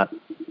question is not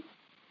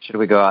should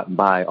we go out and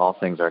buy all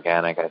things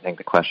organic. I think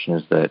the question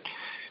is that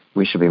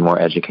we should be more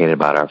educated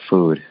about our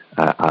food.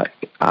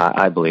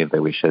 I believe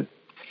that we should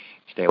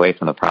stay away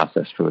from the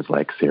processed foods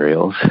like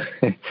cereals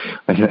and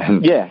very go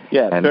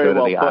to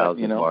well the put, aisles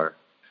you know.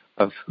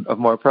 of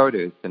more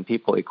produce. And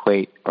people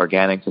equate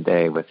organic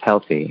today with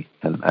healthy,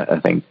 and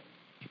I think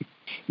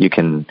you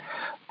can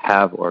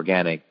have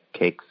organic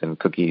cakes and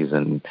cookies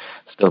and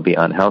still be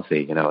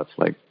unhealthy. You know, it's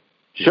like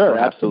sure,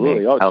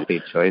 absolutely,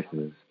 healthy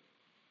choices.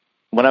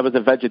 When I was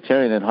a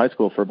vegetarian in high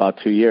school for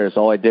about 2 years,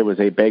 all I did was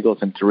eat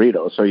bagels and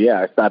Doritos. So,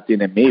 yeah, I stopped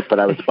eating meat, but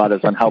I was about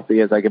as unhealthy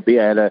as I could be.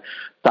 I had a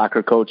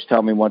soccer coach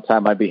tell me one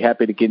time, I'd be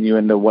happy to get you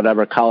into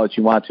whatever college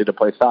you want to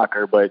play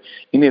soccer, but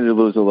you need to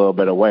lose a little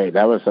bit of weight.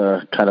 That was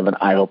kind of an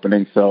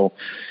eye-opening. So,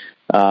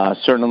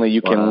 certainly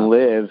you can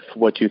live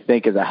what you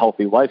think is a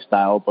healthy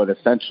lifestyle, but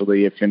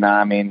essentially if you're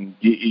not, I mean,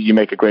 you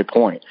make a great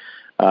point.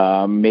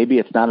 Maybe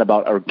it's not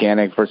about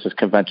organic versus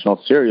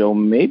conventional cereal.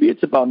 Maybe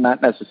it's about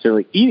not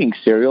necessarily eating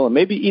cereal and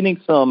maybe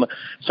eating some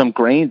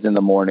grains in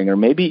the morning, or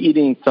maybe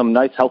eating some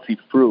nice healthy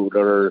fruit,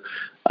 or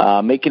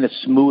making a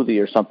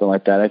smoothie or something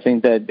like that. I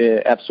think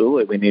that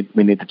absolutely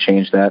we need to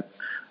change that.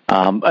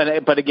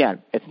 But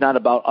again, it's not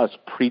about us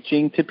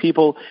preaching to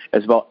people.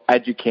 It's about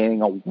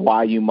educating on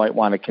why you might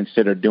want to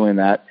consider doing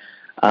that.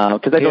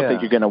 Because I don't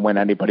think you're going to win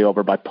anybody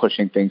over by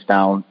pushing things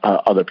down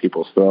other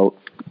people's throat.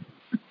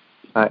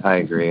 I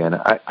agree, and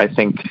I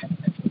think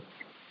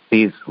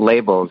these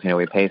labels, you know,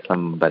 we pay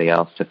somebody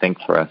else to think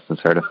for us and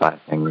certify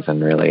things,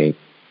 and really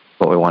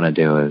what we want to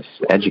do is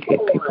educate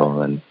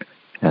people and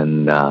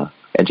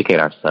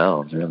educate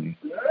ourselves, really.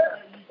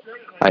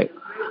 I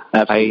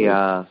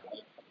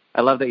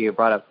love that you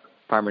brought up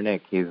Farmer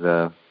Nick. He's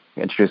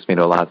introduced me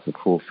to lots of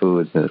cool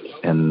foods,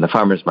 and the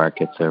farmers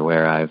markets are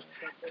where I've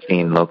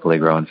seen locally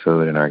grown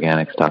food and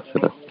organic stuff for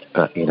the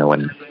you know,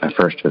 when I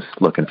first was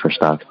looking for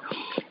stuff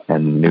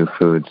and new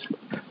foods.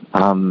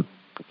 Can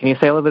you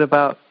say a little bit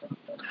about,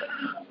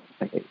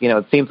 you know,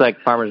 it seems like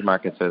farmers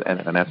markets,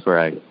 and that's where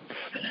I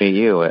see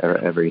you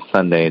every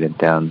Sunday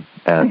down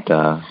at,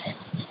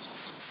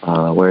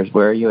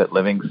 where are you, at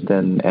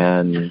Livingston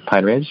and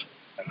Pine Ridge?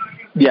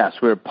 Yes,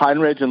 we're at Pine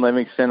Ridge and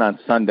Livingston on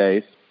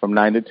Sundays from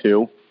 9 to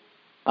 2.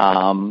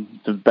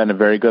 It's been a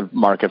very good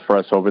market for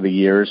us over the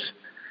years.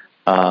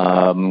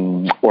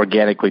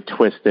 Organically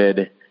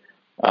Twisted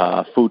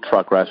food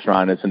truck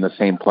restaurant is in the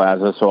same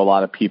plaza, so a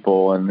lot of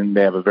people, and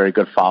they have a very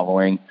good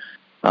following.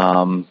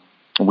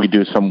 We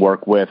do some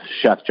work with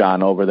Chef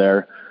John over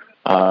there,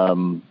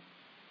 and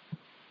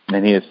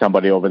he is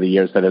somebody over the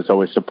years that has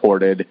always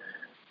supported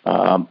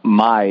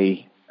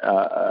my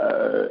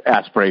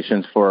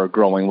aspirations for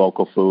growing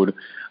local food.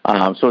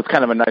 So it's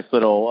kind of a nice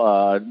little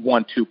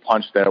 1-2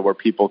 punch there, where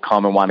people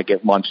come and want to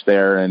get lunch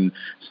there and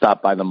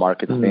stop by the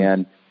market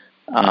stand.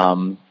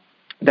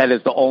 That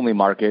is the only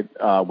market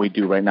we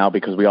do right now,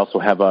 because we also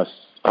have a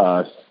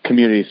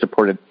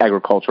community-supported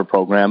agriculture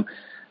program.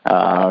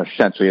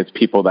 Essentially, it's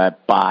people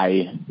that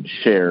buy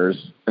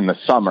shares in the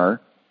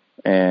summer,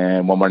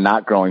 and when we're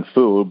not growing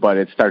food, but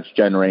it starts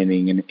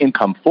generating an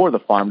income for the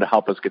farm to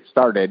help us get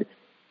started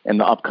in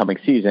the upcoming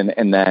season.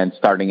 And then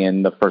starting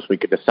in the first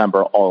week of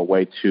December all the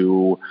way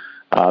to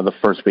the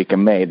first week of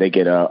May, they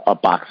get a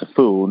box of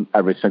food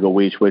every single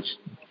week, which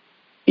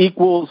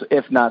equals,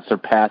 if not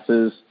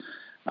surpasses,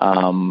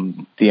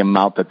 the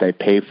amount that they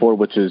pay for,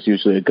 which is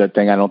usually a good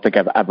thing. I don't think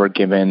I've ever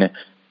given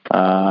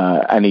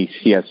any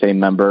CSA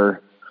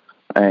member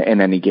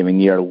in any given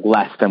year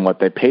less than what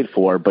they paid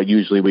for, but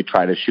usually we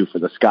try to shoot for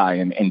the sky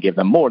and give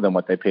them more than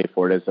what they paid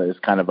for it as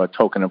kind of a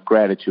token of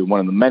gratitude, one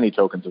of the many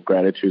tokens of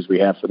gratitude we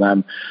have for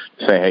them,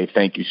 to say, hey,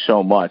 thank you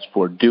so much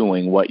for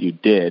doing what you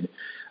did.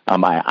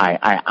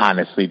 I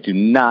honestly do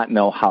not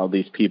know how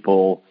these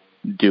people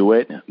do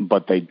it,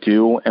 but they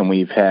do,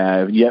 and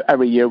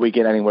every year we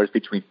get anywhere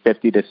between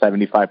 50 to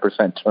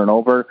 75%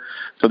 turnover.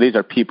 So these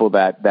are people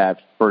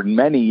that for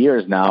many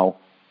years now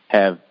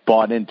have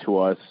bought into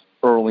us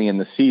early in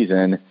the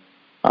season,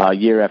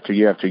 year after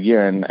year after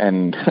year,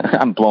 and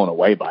I'm blown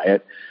away by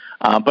it.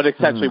 But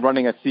essentially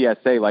running a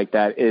CSA like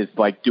that is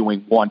like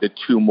doing 1 to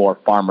 2 more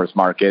farmers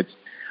markets,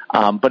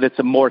 but it's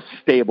a more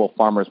stable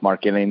farmers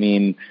market. I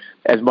mean,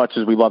 as much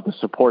as we love the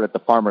support at the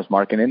farmers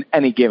market, in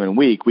any given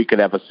week we could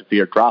have a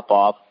severe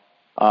drop-off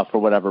for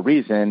whatever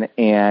reason,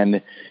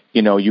 and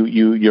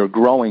you're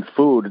growing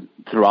food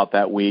throughout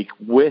that week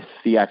with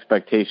the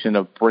expectation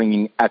of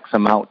bringing X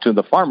amount to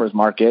the farmers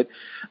market.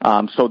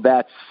 So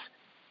that's,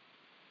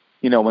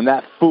 when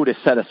that food is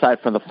set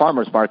aside from the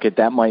farmers market,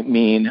 that might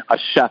mean a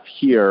chef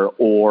here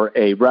or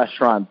a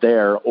restaurant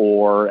there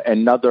or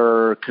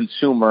another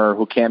consumer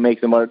who can't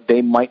make them, or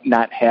they might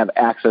not have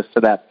access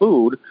to that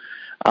food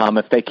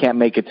if they can't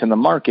make it to the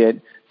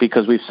market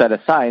because we've set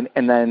aside.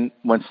 And then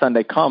when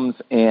Sunday comes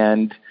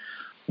and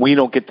we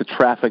don't get the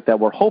traffic that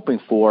we're hoping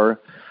for,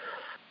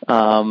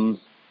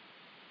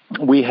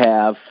 we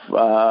have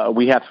a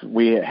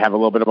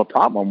little bit of a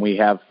problem. We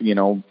have,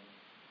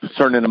 a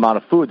certain amount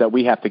of food that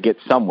we have to get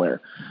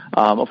somewhere.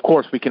 Of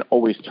course, we can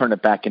always turn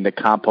it back into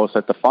compost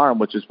at the farm,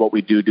 which is what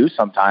we do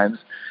sometimes.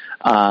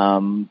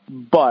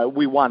 But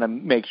we want to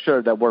make sure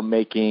that we're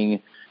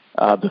making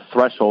the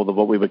threshold of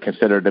what we would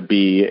consider to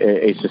be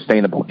a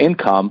sustainable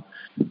income.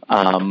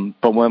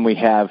 But when we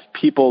have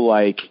people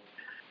like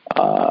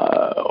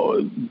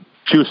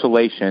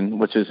Juicelation,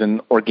 which is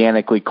an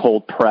organically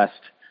cold-pressed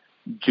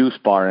juice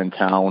bar in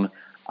town,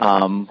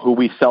 who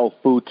we sell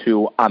food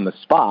to on the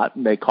spot.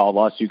 They call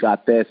us, you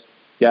got this?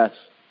 Yes.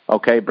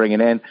 Okay, bring it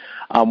in.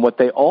 What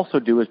they also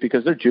do is,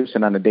 because they're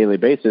juicing on a daily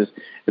basis,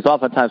 is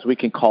oftentimes we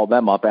can call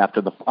them up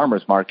after the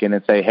farmer's market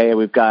and say, hey,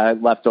 we've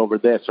got leftover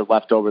this or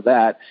leftover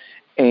that,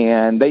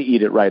 and they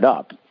eat it right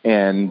up.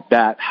 And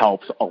that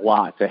helps a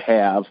lot to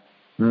have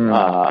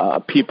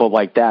people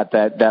like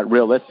that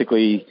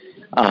realistically,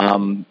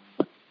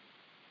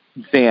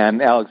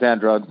 Zan,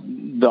 Alexandra,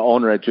 the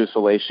owner at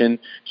Juicelation,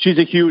 she's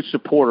a huge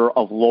supporter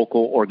of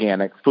local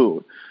organic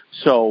food.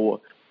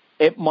 So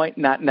it might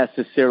not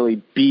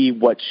necessarily be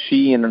what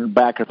she in the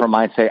back of her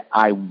mind say,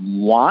 I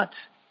want,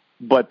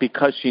 but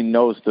because she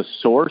knows the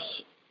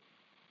source,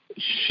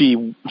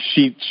 she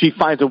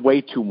finds a way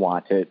to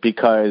want it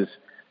because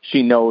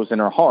she knows in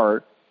her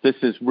heart, this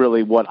is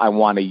really what I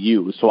want to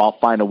use. So I'll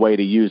find a way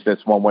to use this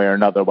one way or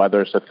another, whether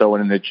it's to throw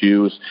it in the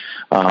juice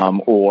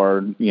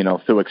or,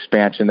 through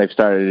expansion, they've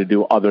started to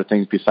do other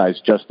things besides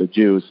just the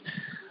juice.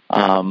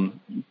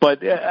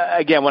 But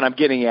again, what I'm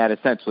getting at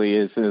essentially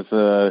is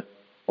a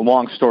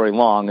long story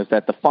long, is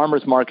that the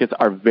farmers markets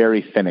are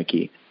very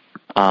finicky.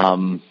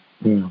 I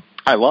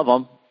love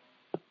them.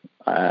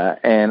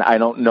 And I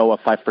don't know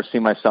if I foresee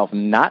myself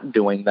not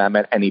doing them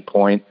at any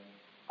point.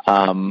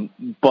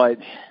 But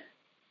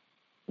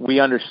we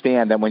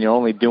understand that when you're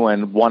only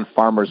doing one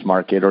farmer's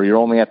market, or you're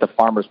only at the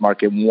farmer's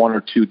market 1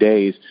 or 2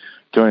 days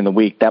during the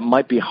week, that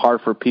might be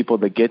hard for people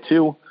to get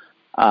to.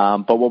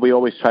 But what we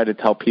always try to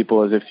tell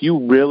people is, if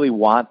you really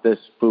want this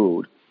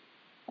food,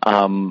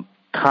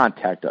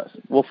 contact us.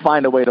 We'll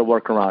find a way to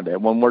work around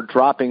it. When we're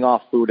dropping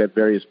off food at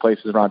various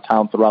places around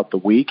town throughout the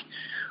week,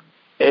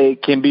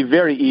 it can be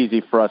very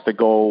easy for us to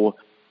go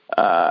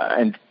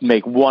and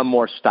make one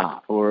more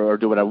stop or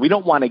do whatever. We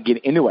don't want to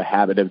get into a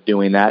habit of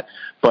doing that,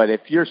 but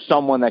if you're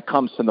someone that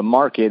comes to the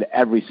market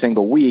every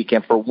single week,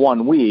 and for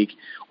 1 week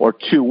or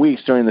 2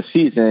 weeks during the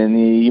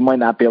season, you might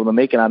not be able to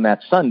make it on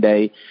that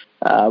Sunday,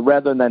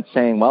 rather than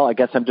saying, well, I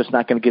guess I'm just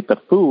not going to get the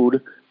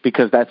food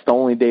because that's the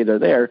only day they're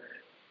there,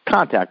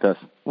 contact us.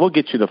 We'll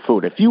get you the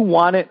food. If you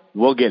want it,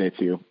 we'll get it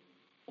to you.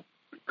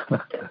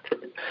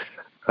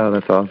 Oh,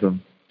 that's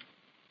awesome.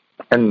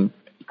 And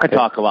I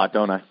talk a lot,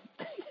 don't I?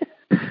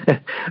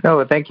 No,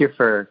 but thank you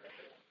for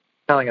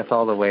telling us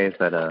all the ways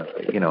that a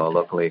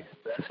locally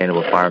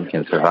sustainable farm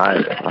can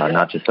survive,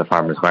 not just the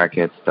farmers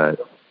markets, but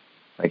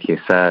like you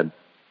said,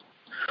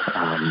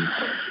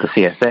 the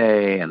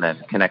CSA, and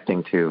then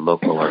connecting to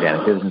local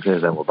organic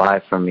businesses that will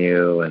buy from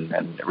you,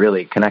 and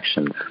really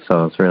connections.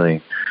 So it's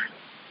really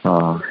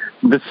the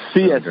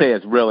CSA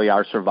is really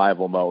our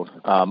survival mode.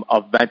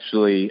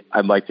 Eventually,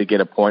 I'd like to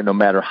get a point, no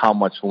matter how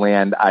much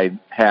land I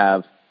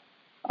have,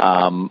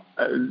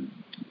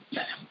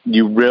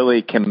 you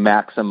really can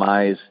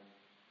maximize.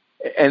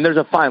 And there's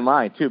a fine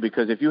line, too,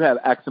 because if you have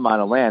X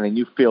amount of land and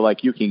you feel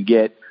like you can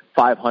get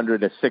 500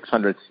 to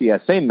 600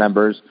 CSA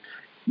members,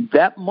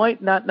 that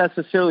might not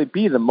necessarily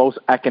be the most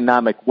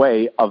economic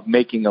way of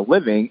making a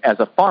living as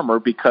a farmer,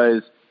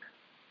 because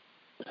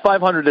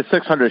 500 to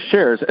 600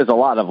 shares is a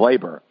lot of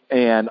labor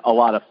and a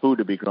lot of food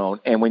to be grown.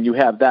 And when you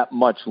have that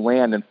much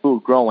land and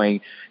food growing,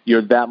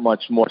 you're that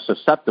much more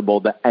susceptible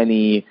to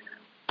any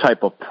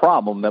type of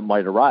problem that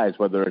might arise,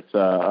 whether it's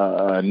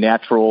a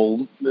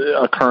natural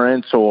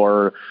occurrence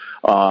or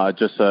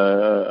just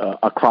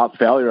a crop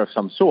failure of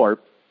some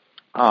sort.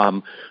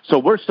 So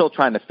we're still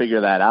trying to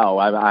figure that out.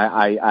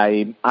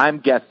 I'm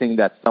guessing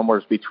that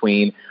somewhere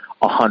between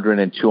 100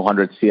 and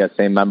 200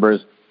 CSA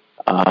members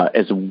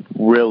is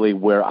really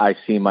where I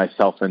see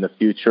myself in the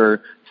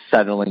future,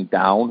 settling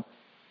down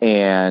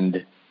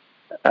and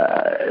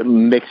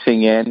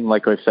mixing in,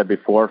 like I said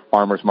before,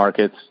 farmers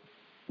markets,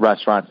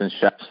 restaurants, and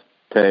chefs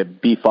to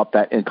beef up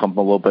that income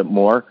a little bit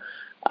more.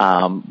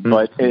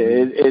 But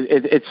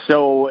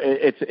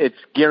it's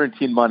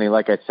guaranteed money.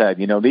 Like I said,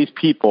 these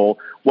people,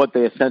 what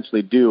they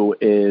essentially do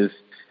is,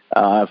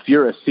 if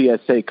you're a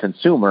CSA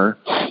consumer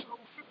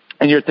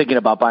and you're thinking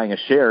about buying a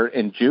share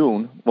in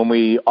June when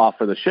we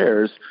offer the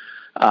shares,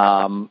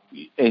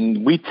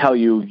 and we tell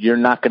you you're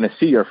not going to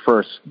see your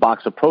first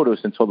box of produce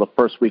until the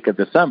first week of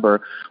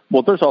December,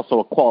 well, there's also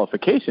a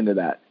qualification to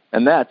that,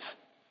 and that's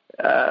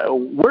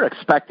we're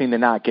expecting to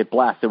not get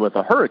blasted with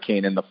a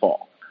hurricane in the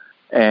fall.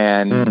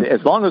 And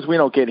as long as we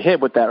don't get hit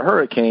with that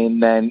hurricane,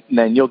 then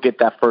you'll get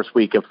that first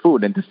week of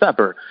food in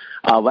December.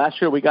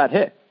 Last year we got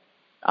hit.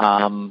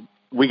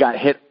 We got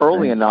hit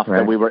early enough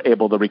that we were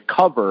able to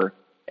recover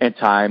in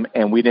time,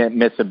 and we didn't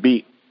miss a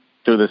beat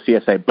through the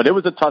CSA. But it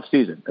was a tough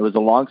season. It was a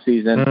long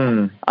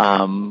season.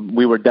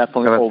 We were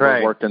definitely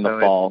overworked in the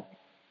fall.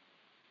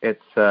 It's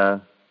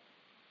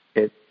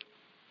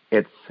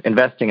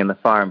investing in the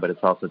farm, but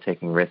it's also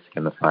taking risk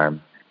in the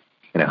farm.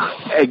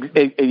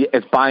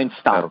 It's buying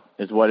stock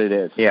is what it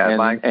is. Yeah,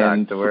 buying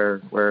stock.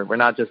 So we're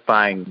not just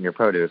buying your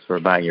produce; we're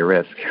buying your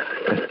risk.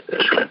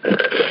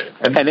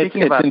 and it's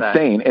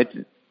insane.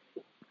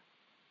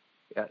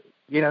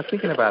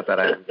 Thinking about that,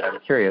 I'm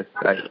curious.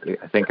 I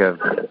think of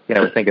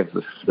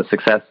the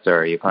success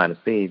story. You plant a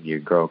seed, you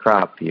grow a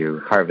crop,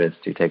 you harvest,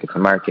 you take it to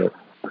market.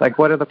 Like,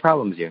 what are the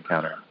problems you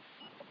encounter?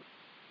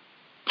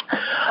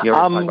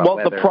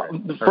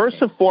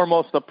 First and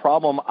foremost, the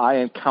problem I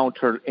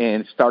encountered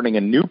in starting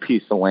a new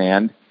piece of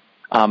land,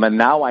 and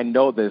now I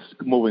know this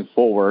moving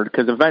forward,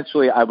 because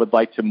eventually I would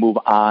like to move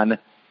on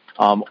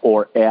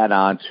or add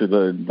on to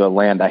the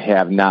land I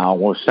have now.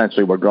 Well,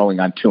 essentially, we're growing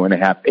on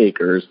 2.5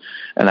 acres,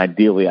 and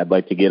ideally I'd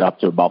like to get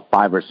up to about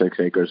 5 or 6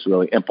 acres to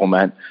really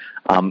implement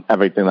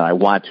everything that I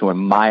want to in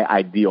my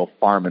ideal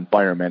farm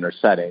environment or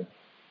setting.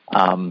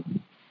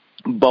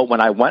 But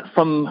when I went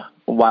from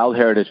Wild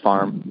Heritage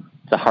Farm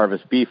to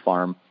Harvest Bee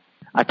Farm,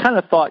 I kind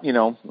of thought,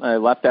 I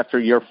left after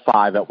year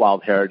 5 at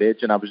Wild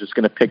Heritage, and I was just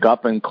going to pick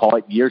up and call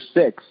it year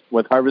 6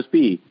 with Harvest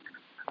Bee.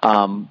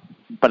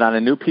 But on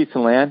a new piece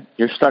of land,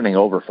 you're starting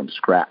over from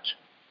scratch.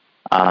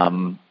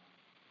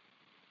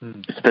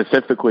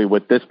 Specifically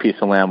with this piece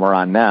of land we're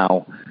on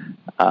now,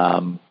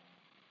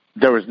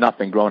 there was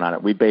nothing grown on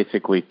it. We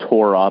basically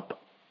tore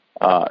up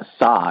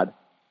sod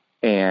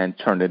and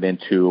turned it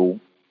into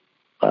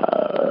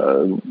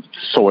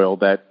soil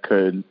that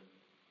could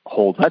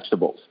hold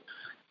vegetables.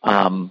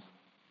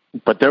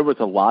 But there was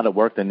a lot of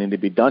work that needed to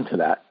be done to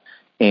that.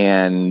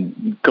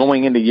 And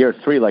going into year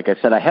 3, like I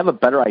said, I have a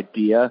better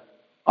idea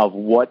of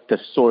what the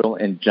soil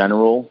in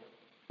general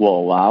will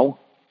allow,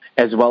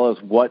 as well as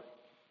what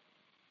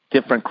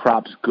different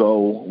crops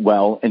go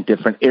well in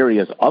different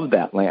areas of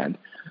that land.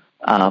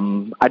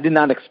 I did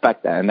not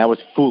expect that, and that was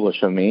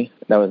foolish of me.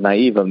 That was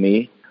naive of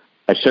me.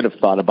 I should have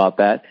thought about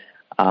that.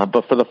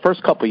 But for the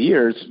first couple of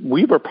years,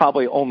 we were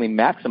probably only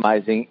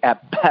maximizing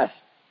at best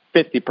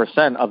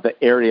 50% of the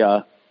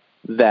area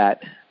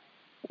that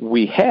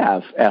we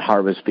have at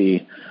Harvest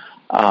Bee.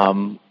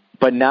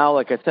 But now,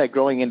 like I said,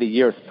 growing into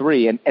year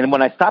 3, and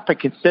when I stop to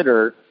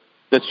consider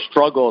the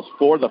struggles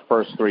for the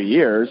first 3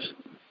 years,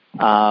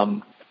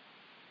 50%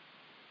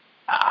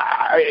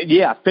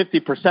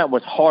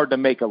 was hard to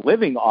make a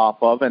living off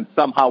of, and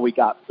somehow we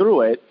got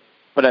through it.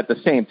 But at the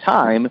same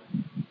time,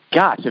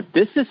 gosh, if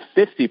this is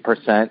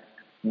 50%,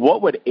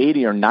 what would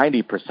 80 or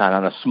 90%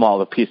 on a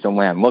smaller piece of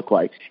land look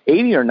like?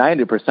 80 or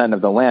 90%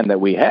 of the land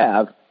that we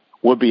have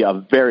would be a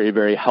very,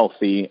 very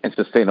healthy and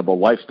sustainable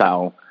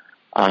lifestyle.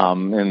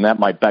 And that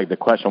might beg the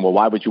question, well,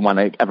 why would you want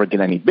to ever get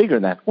any bigger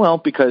than that? Well,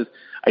 because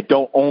I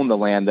don't own the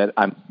land that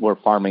we're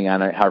farming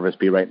on at Harvest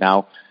Bee right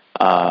now.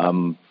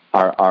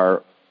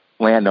 Our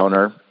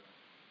landowner,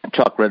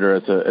 Chuck Ritter,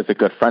 is a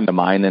good friend of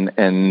mine,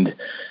 and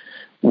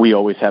we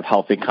always have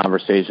healthy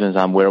conversations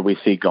on where we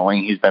see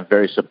going. He's been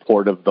very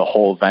supportive of the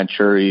whole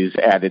venture. He's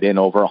added in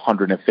over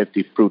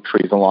 150 fruit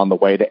trees along the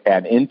way to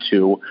add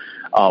into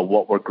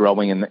what we're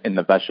growing in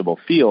the vegetable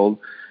field.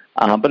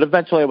 But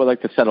eventually I would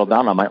like to settle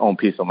down on my own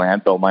piece of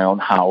land, build my own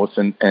house,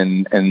 and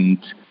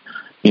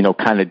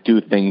kind of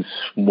do things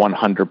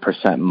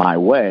 100% my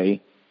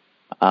way.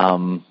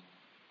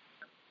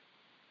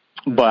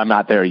 But I'm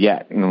not there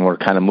yet, and we're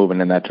kind of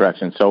moving in that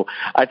direction. So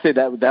I'd say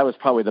that was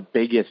probably the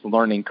biggest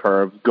learning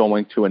curve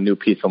going to a new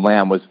piece of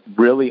land, was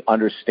really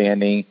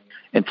understanding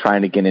and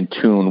trying to get in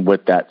tune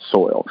with that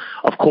soil.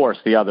 Of course,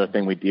 the other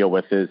thing we deal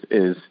with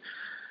is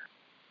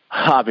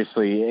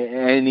obviously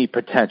any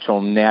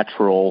potential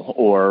natural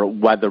or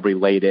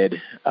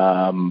weather-related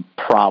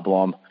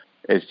problem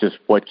is just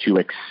what you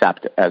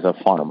accept as a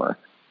farmer.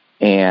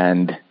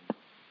 And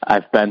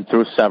I've been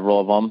through several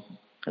of them.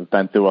 I've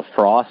been through a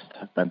frost.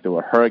 I've been through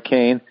a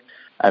hurricane.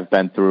 I've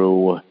been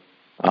through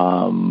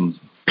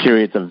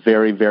periods of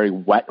very, very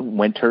wet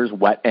winters,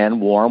 wet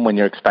and warm, when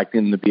you're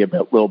expecting them to be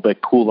little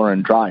bit cooler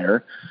and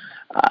drier.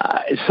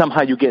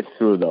 Somehow you get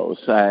through those.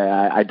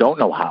 I don't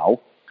know how,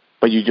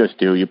 but you just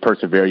do. You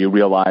persevere. You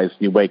realize,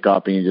 you wake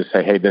up and you just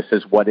say, hey, this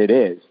is what it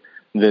is.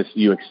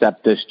 You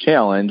accept this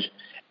challenge,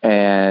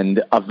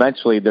 and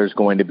eventually there's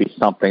going to be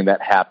something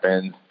that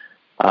happens,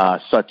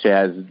 such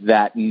as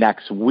that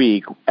next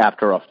week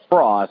after a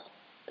frost,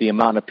 the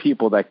amount of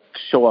people that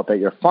show up at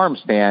your farm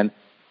stand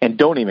and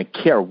don't even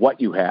care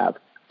what you have,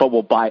 but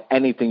will buy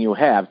anything you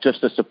have just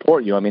to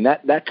support you. I mean,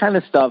 that kind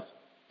of stuff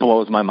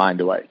blows my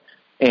mind away.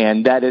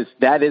 And that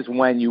is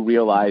when you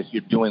realize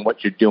you're doing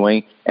what you're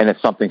doing, and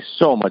it's something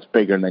so much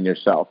bigger than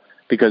yourself.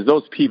 Because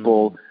those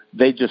people,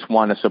 they just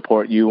want to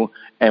support you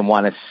and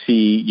want to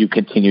see you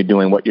continue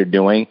doing what you're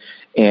doing.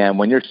 And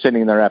when you're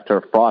sitting there after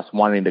a frost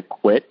wanting to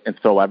quit and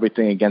throw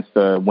everything against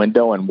the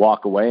window and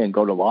walk away and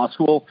go to law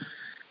school,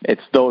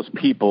 it's those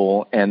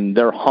people and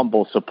their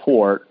humble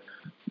support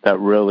that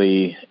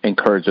really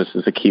encourages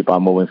us to keep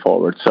on moving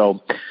forward.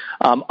 So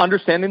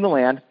understanding the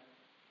land,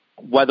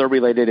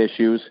 weather-related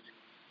issues,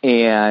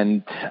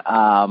 and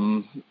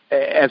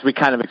as we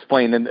kind of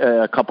explained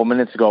a couple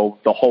minutes ago,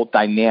 the whole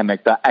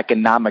dynamic, the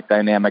economic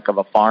dynamic of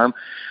a farm.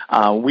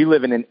 We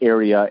live in an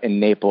area in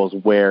Naples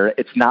where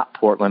it's not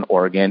Portland,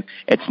 Oregon.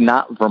 It's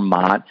not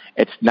Vermont.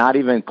 It's not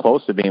even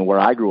close to being where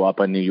I grew up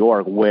in New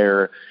York,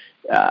 where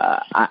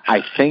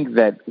I think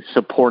that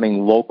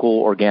supporting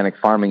local organic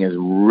farming is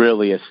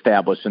really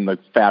established in the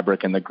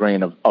fabric and the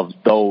grain of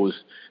those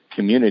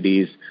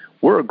communities.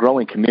 We're a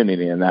growing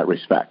community in that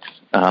respect.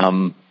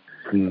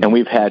 And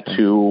we've had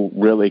to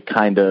really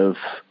kind of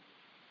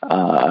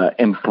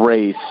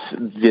embrace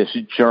this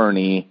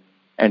journey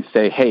and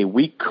say, hey,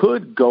 we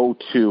could go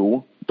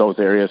to those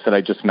areas that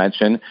I just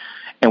mentioned,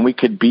 and we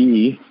could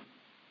be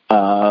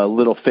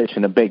little fish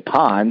in a big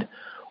pond,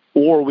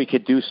 or we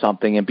could do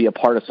something and be a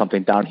part of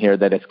something down here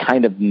that is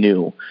kind of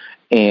new.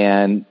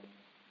 And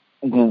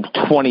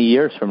 20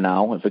 years from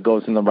now, if it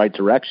goes in the right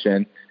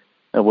direction,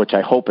 which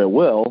I hope it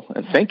will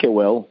and think it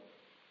will,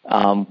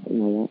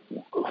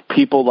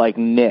 people like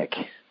Nick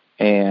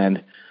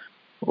and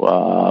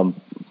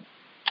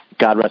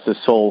God rest his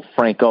soul,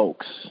 Frank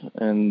Oakes,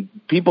 and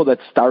people that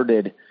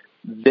started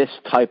this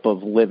type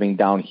of living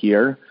down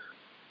here,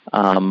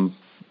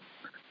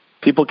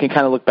 people can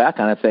kind of look back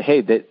on it and say,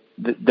 hey,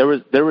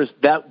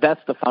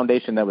 that's the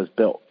foundation that was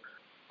built.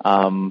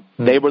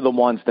 They were the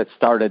ones that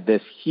started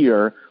this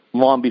here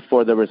long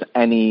before there was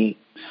any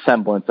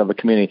semblance of a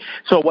community.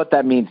 So what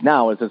that means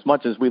now is, as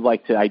much as we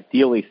like to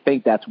ideally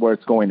think that's where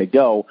it's going to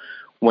go,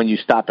 when you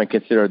stop and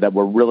consider that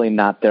we're really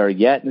not there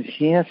yet,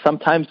 yeah,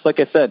 sometimes, like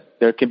I said,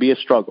 there can be a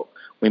struggle.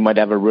 We might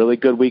have a really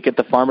good week at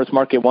the farmer's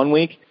market one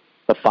week.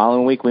 The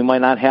following week, we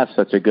might not have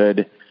such a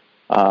good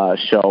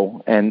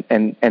show, and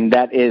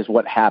that is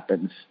what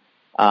happens.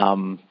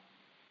 But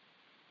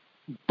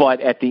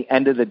at the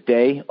end of the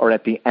day, or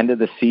at the end of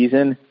the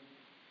season,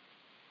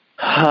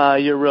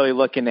 you're really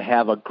looking to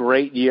have a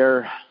great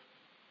year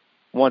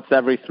once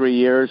every 3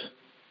 years,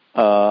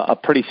 a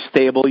pretty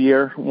stable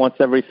year once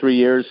every 3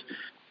 years,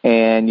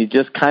 and you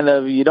just kind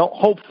of, you don't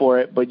hope for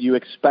it, but you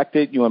expect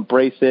it, you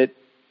embrace it,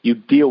 you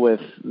deal with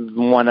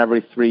once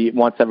every 3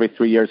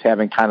 years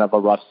having kind of a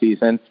rough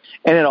season,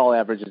 and it all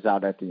averages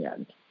out at the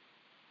end.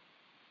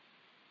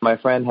 My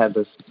friend had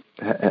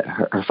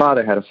her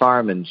father had a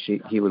farm, and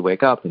he would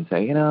wake up and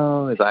say,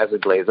 his eyes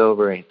would glaze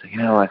over, and he'd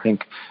say, I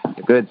think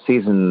a good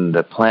season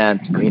to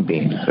plant green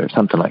beans or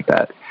something like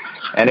that.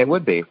 And it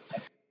would be.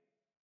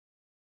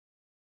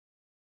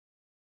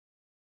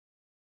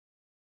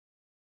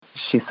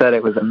 She said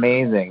it was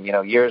amazing.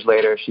 Years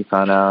later, she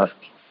found out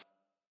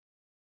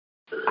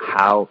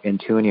how in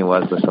tune he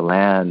was with the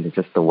land,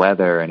 just the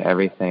weather and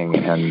everything,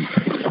 and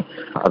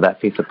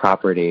that piece of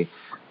property.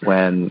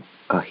 When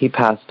he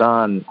passed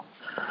on,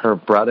 her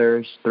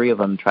brothers, 3 of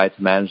them, tried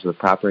to manage the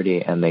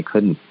property, and they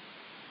couldn't.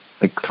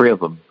 Like 3 of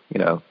them,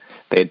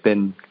 he'd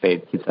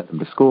sent them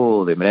to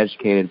school, they'd been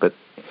educated, but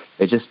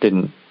they just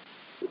didn't.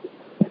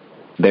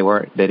 They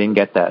didn't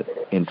get that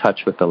in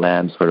touch with the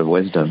land sort of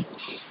wisdom.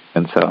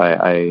 And so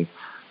I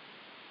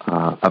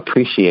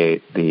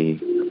appreciate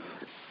the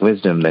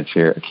wisdom that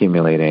you're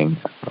accumulating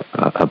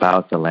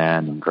about the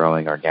land and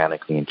growing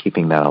organically and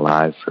keeping that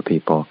alive for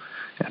people,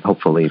 and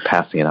hopefully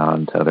passing it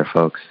on to other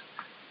folks.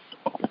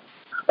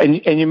 And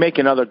you make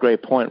another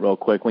great point real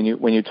quick when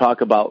you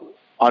talk about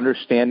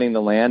understanding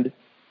the land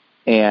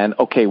and,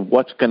 okay,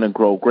 what's going to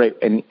grow great.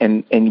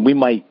 And we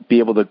might be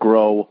able to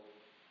grow,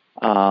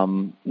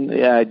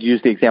 I'd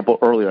used the example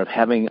earlier of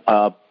having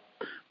a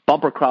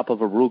bumper crop of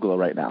arugula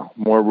right now,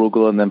 more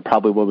arugula than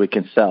probably what we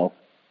can sell.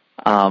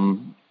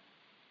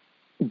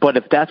 But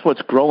if that's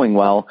what's growing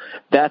well,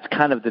 that's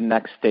kind of the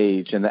next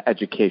stage in the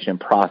education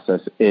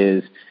process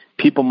is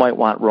people might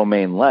want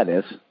romaine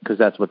lettuce because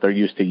that's what they're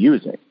used to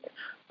using.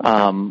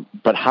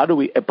 But how do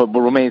we, but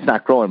romaine's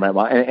not growing right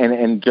well.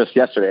 And just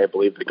yesterday, I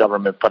believe the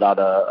government put out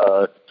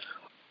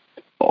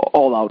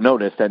all out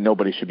notice that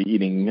nobody should be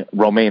eating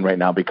romaine right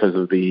now because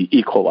of the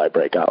E. coli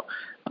breakout.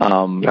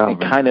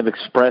 And kind of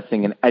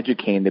expressing and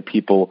educating the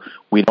people,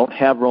 we don't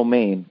have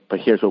romaine, but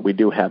here's what we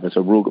do have is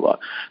arugula.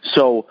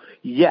 So,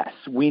 yes,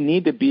 we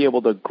need to be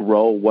able to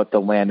grow what the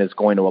land is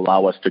going to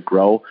allow us to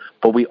grow,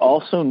 but we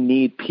also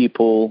need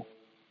people,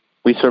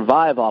 we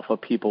survive off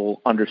of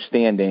people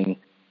understanding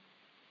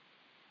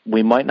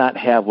we might not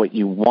have what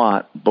you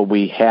want, but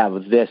we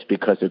have this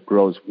because it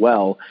grows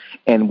well.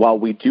 And while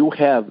we do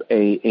have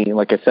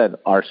like I said,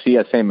 our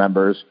CSA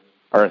members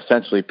are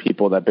essentially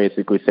people that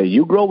basically say,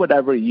 you grow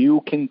whatever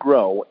you can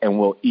grow and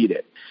we'll eat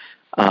it.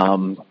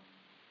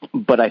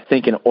 But I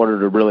think in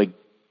order to really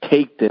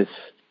take this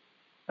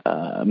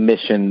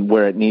mission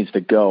where it needs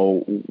to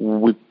go,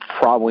 we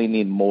probably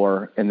need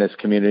more in this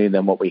community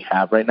than what we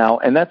have right now.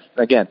 And that's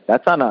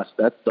on us.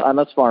 That's on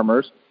us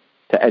farmers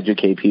to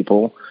educate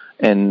people.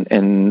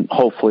 And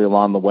hopefully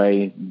along the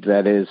way,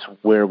 that is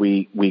where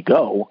we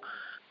go.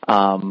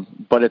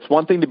 But it's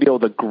one thing to be able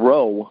to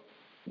grow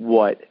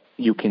what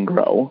you can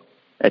grow.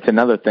 It's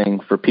another thing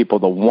for people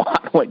to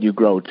want what you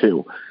grow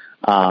too.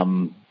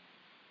 So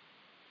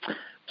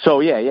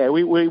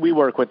we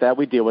work with that.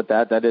 We deal with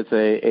that. That is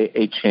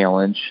a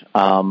challenge.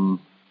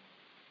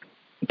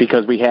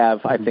 Because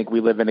I think we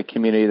live in a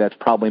community that's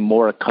probably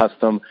more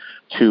accustomed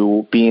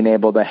to being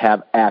able to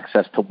have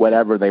access to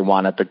whatever they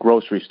want at the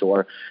grocery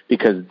store,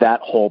 because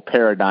that whole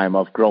paradigm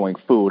of growing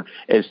food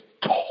is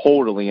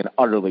totally and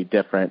utterly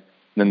different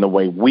than the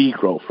way we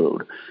grow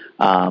food.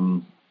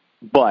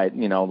 But,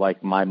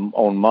 like my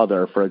own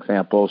mother, for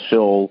example,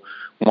 she'll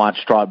want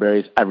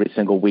strawberries every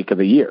single week of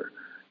the year,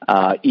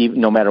 even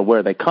no matter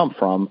where they come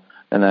from.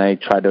 And I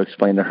tried to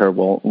explain to her,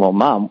 well,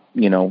 Mom,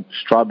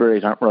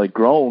 strawberries aren't really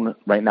grown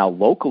right now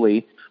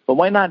locally, but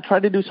why not try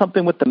to do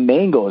something with the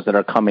mangoes that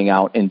are coming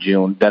out in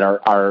June that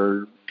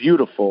are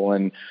beautiful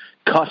and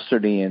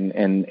custardy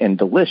and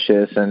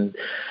delicious. And,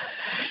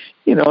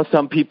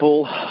 some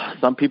people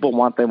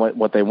want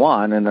what they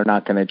want, and they're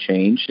not going to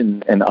change.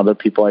 And other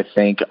people, I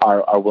think,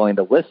 are willing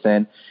to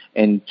listen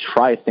and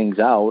try things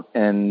out.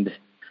 And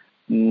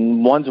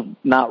one's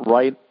not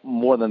right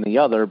more than the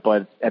other,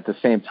 but at the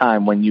same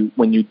time, when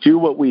you do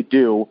what we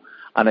do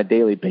on a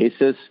daily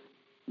basis,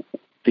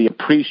 the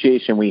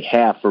appreciation we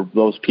have for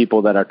those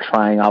people that are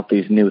trying out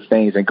these new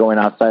things and going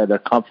outside of their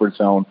comfort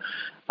zone,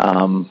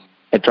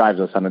 it drives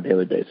us on a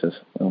daily basis.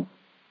 So.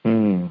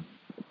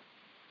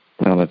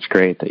 Well, that's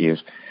great that you've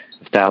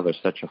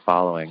established such a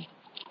following.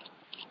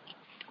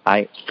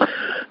 I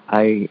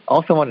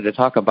also wanted to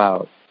talk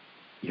about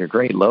your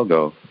great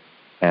logo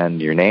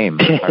and your name,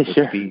 Harvest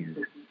Sure. Bees.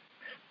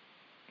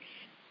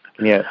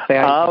 Can you say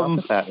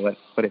about that,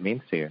 what it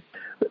means to you?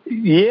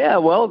 Yeah,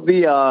 well,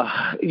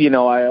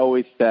 I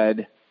always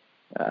said,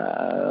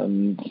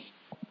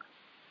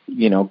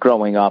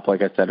 growing up,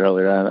 like I said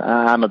earlier,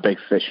 I'm a big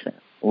Fish fan.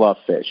 Love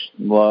Fish.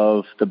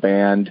 Love the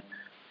band.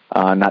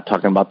 Not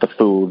talking about the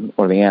food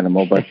or the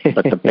animal, but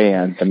the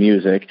band, the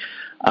music.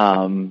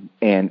 And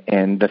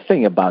the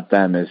thing about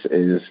them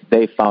is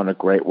they found a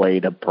great way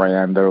to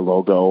brand their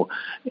logo,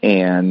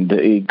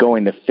 and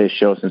going to Fish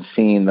shows and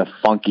seeing the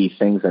funky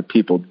things that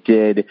people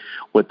did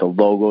with the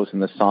logos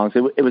and the songs.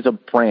 It was a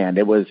brand.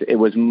 It was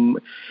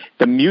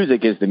the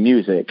music is the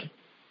music,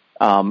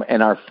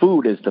 and our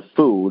food is the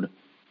food,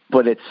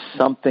 but it's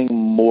something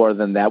more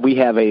than that. We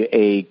have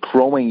a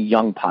growing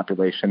young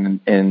population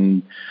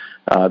in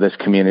this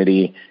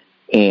community,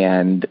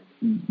 and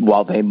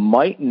while they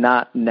might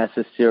not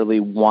necessarily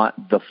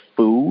want the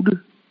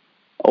food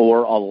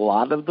or a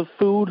lot of the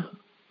food,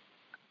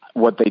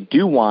 what they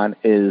do want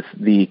is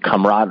the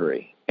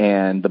camaraderie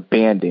and the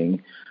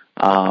banding.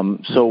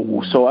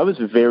 So I was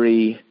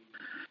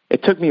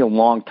it took me a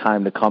long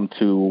time to come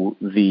to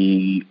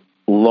the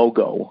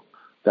logo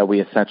that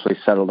we essentially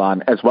settled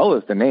on, as well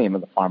as the name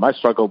of the farm. I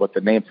struggled with the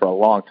name for a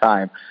long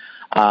time.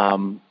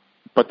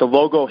 But the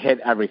logo hit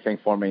everything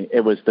for me.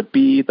 It was the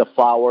bee, the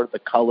flower, the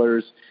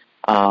colors,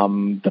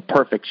 the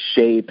perfect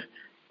shape.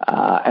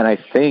 And I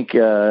think,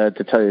 to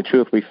tell you the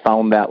truth, we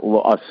found that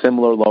a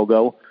similar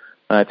logo,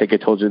 and I think I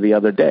told you the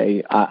other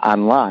day,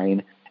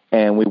 online,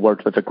 and we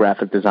worked with a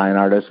graphic design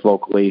artist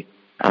locally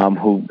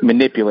who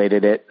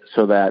manipulated it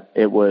so that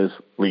it was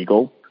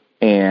legal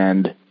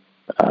and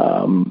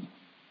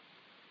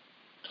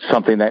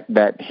something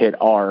that hit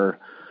our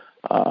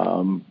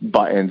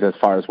buttons as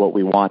far as what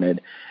we wanted.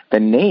 The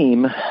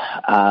name,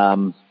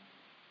 God,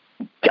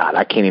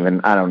 I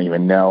don't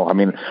even know. I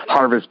mean,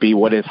 Harvest Bee,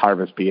 what is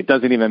Harvest Bee? It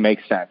doesn't even make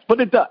sense,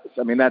 but it does.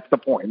 I mean, that's the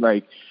point.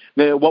 Like,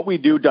 what we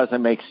do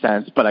doesn't make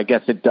sense, but I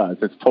guess it does.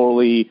 It's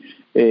totally,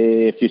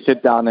 if you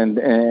sit down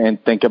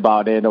and think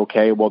about it,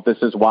 okay, well, this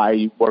is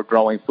why we're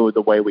growing food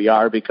the way we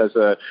are, because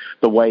of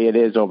the way it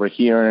is over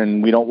here,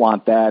 and we don't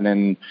want that,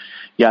 and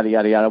yada,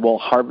 yada, yada. Well,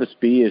 Harvest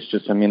Bee is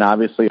just,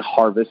 obviously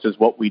harvest is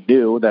what we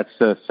do. That's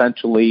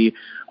essentially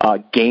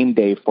game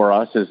day for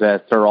us, is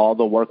that after all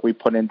the work we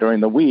put in during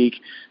the week,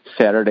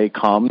 Saturday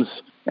comes,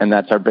 and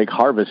that's our big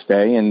harvest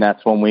day, and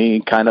that's when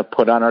we kind of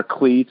put on our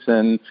cleats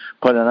and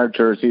put on our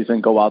jerseys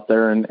and go out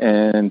there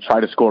and try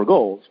to score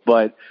goals.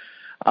 But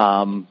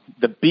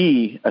The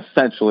bee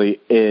essentially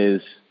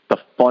is the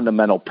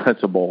fundamental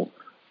principle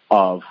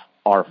of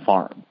our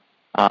farm.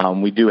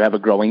 We do have a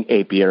growing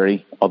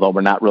apiary, although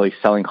we're not really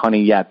selling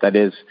honey yet. That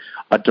is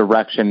a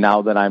direction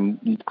now that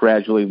I'm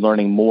gradually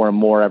learning more and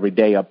more every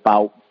day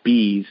about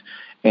bees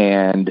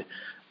and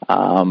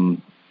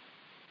having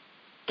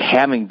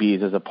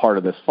bees as a part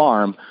of this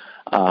farm.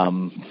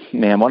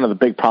 One of the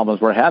big problems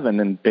we're having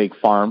in big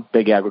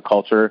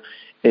agriculture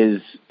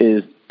is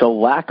the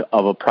lack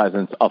of a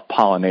presence of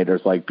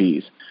pollinators like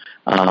bees.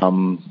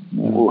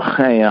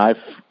 I've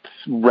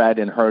read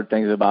and heard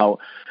things about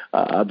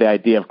the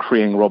idea of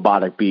creating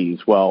robotic bees.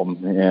 Well,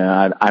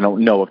 I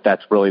don't know if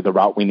that's really the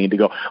route we need to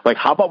go. Like,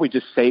 how about we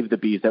just save the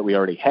bees that we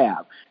already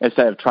have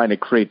instead of trying to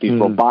create these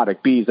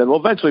robotic bees that will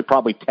eventually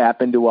probably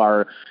tap into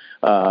our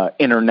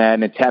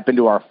internet and tap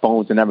into our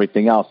phones and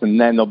everything else, and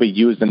then they'll be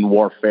used in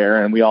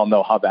warfare, and we all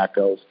know how that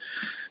goes.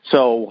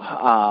 So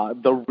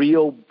the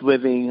real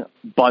living,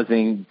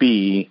 buzzing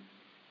bee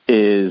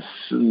is,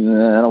 I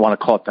don't want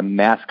to call it the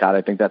mascot,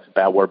 I think that's a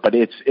bad word, but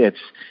it's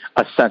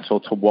essential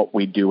to what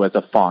we do as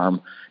a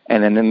farm.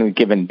 And then in a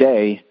given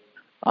day,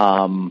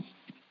 walking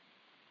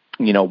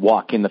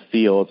the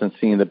fields and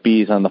seeing the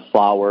bees on the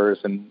flowers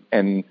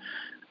and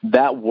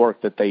that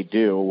work that they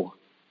do,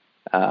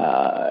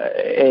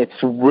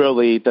 it's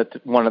really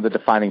one of the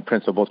defining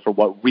principles for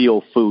what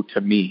real food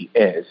to me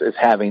is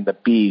having the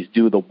bees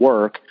do the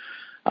work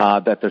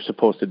that they're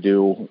supposed to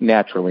do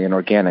naturally and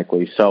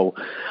organically. So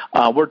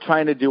we're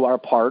trying to do our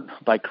part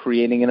by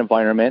creating an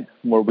environment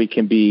where we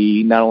can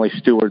be not only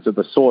stewards of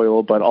the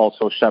soil, but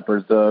also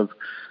shepherds of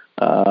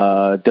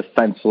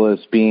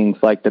defenseless beings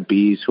like the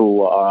bees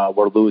who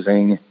we're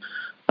losing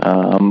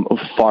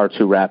far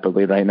too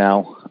rapidly right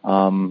now.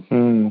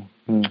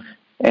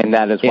 And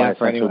that is why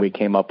essentially we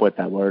came up with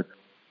that word.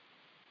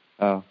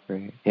 Oh,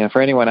 great. Yeah,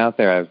 for anyone out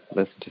there, I've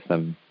listened to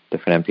some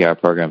different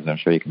NPR programs, and I'm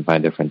sure you can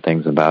find different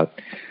things about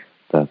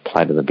the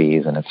plight of the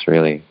bees, and it's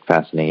really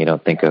fascinating. You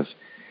don't think of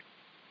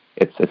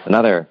it's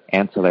another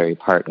ancillary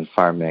part of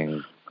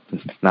farming,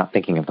 not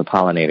thinking of the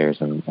pollinators.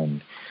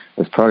 And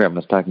this program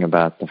was talking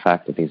about the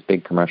fact that these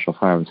big commercial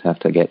farms have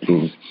to get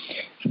these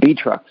bee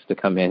trucks to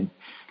come in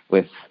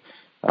with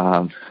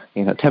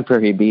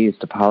temporary bees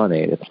to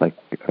pollinate. It's like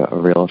a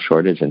real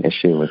shortage and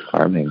issue with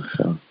farming.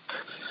 So,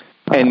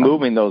 and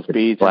moving those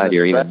bees, glad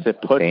you're even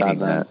it puts on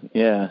that.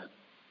 Yeah.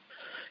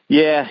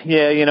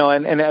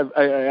 And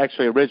I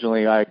actually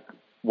originally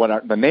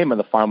the name of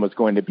the farm was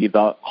going to be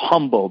the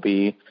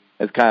Humblebee,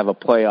 as kind of a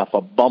play off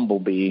of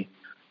Bumblebee,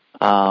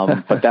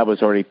 but that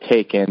was already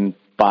taken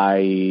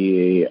by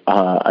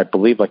I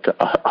believe like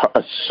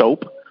a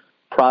soap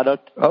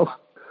product. Oh.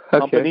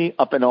 Company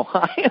up in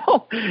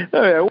Ohio.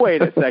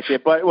 Wait a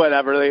second, but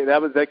whatever.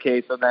 That was the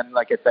case. And then,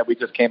 like I said, we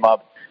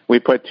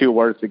put two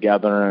words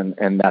together,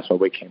 and that's what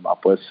we came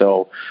up with.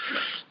 So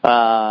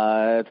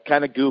it's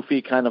kind of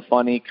goofy, kind of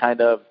funny,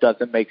 kind of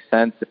doesn't make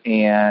sense,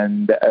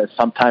 and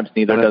sometimes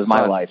neither does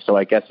my life. So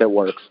I guess it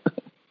works.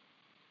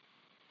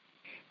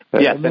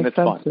 Yes, and it's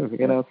fun.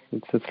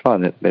 It's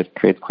fun. It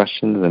creates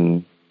questions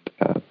and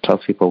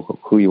tells people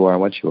who you are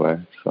and what you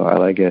are. So I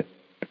like it.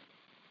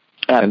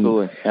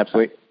 Absolutely.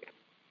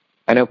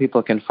 I know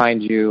people can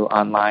find you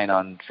online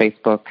on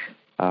Facebook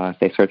if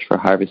they search for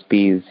Harvest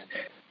Bees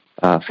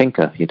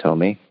Finca, you told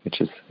me, which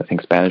is, I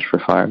think, Spanish for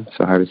farm,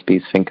 so Harvest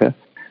Bees Finca.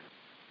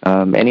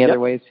 Any other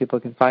ways people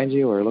can find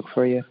you or look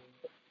for you?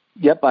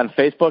 Yep, on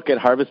Facebook at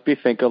Harvest Bee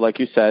Finca, like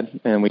you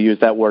said, and we use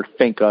that word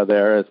finca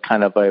there as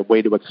kind of a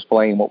way to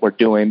explain what we're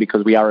doing,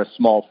 because we are a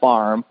small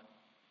farm,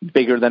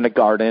 bigger than a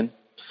garden,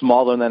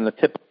 smaller than the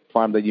typical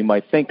farm that you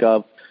might think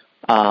of,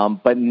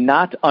 but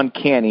not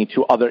uncanny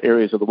to other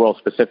areas of the world,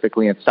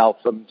 specifically in South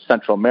and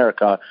Central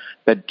America,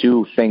 that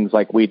do things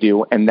like we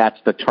do, and that's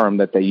the term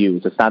that they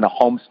use. It's not a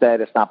homestead,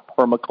 it's not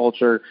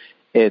permaculture,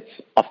 it's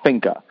a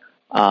finca.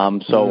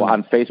 So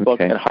on Facebook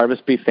at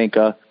Harvest Bee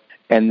Finca,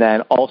 and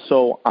then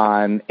also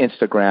on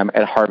Instagram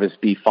at Harvest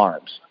Bee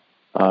Farms.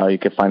 You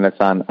can find us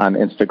on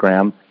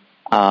Instagram.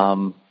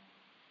 Our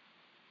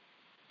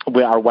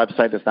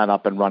website is not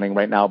up and running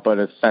right now, but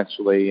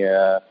essentially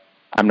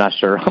I'm not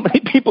sure how many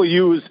people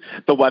use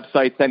the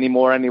websites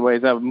anymore.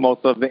 Anyways,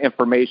 most of the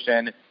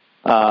information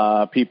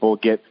people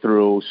get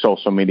through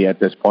social media at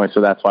this point, so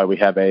that's why we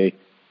have a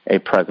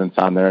presence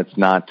on there. It's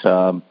not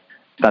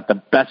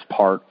the best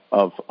part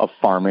of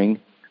farming,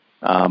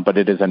 but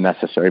it is a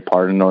necessary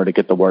part in order to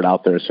get the word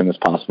out there as soon as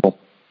possible.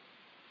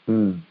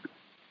 And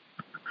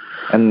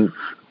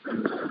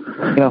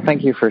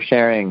thank you for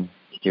sharing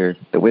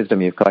the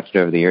wisdom you've collected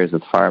over the years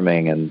with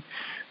farming, and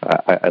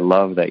I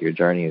love that your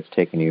journey has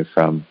taken you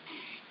from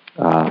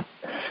a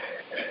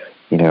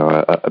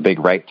big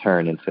right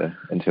turn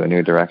into a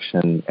new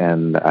direction,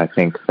 and I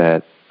think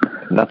that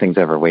nothing's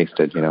ever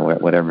wasted.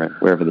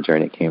 Wherever the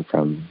journey came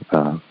from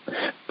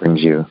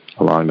brings you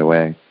along the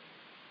way.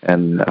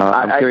 And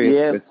I'm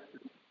curious.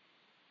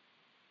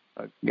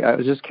 I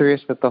was just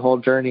curious with the whole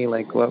journey.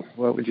 Like, what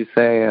would you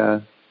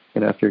say?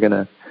 If you're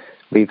gonna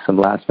leave some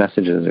last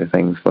messages or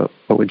things, what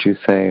would you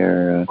say,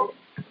 or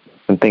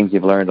some things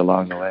you've learned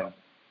along the way?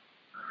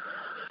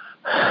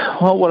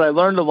 Well, what I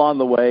learned along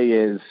the way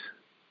is,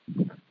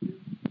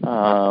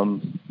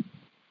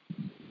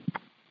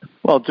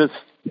 just,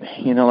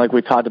 like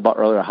we talked about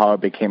earlier, how I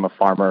became a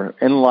farmer.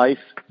 In life,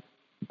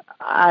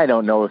 I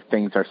don't know if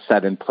things are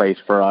set in place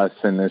for us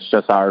and it's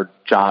just our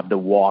job to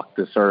walk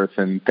this earth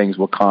and things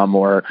will come,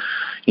 or,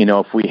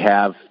 if we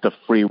have the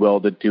free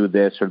will to do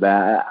this or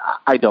that.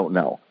 I don't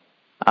know.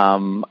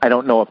 I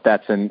don't know if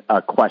that's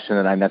a question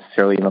that I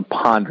necessarily even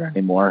ponder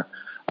anymore.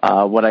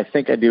 What I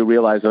think I do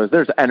realize, though, is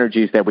there's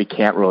energies that we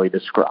can't really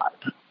describe.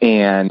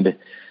 And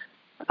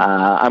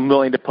I'm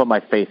willing to put my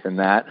faith in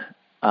that.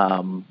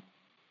 And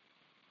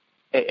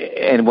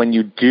when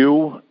you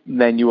do,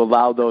 then you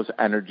allow those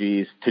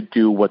energies to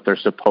do what they're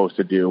supposed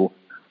to do,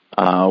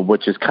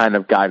 which is kind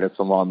of guide us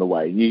along the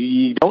way.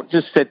 You don't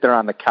just sit there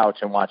on the couch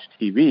and watch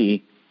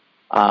TV.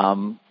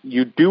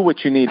 You do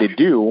what you need to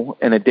do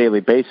on a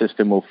daily basis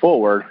to move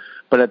forward,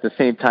 but at the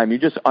same time, you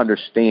just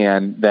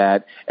understand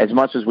that as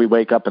much as we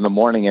wake up in the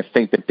morning and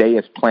think the day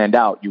is planned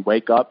out, you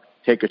wake up,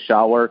 take a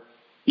shower,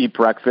 eat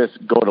breakfast,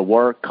 go to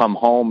work, come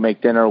home,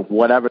 make dinner,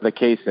 whatever the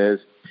case is,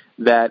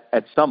 that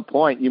at some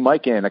point you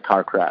might get in a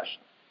car crash,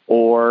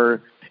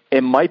 or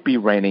it might be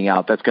raining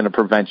out that's going to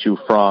prevent you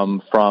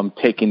from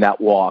taking that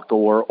walk,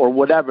 or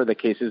whatever the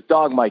case is.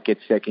 Dog might get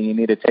sick and you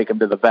need to take him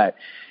to the vet.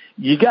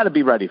 You got to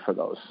be ready for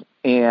those.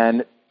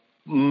 And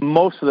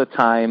most of the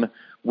time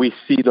we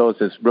see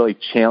those as really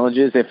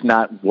challenges, if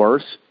not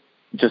worse,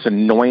 just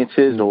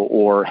annoyances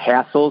or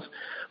hassles.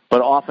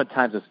 But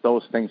oftentimes it's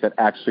those things that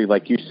actually,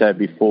 like you said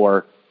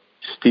before,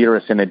 steer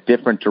us in a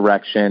different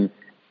direction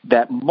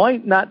that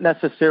might not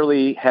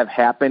necessarily have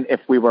happened if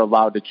we were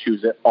allowed to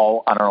choose it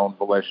all on our own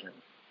volition.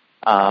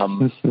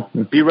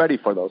 Be ready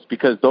for those,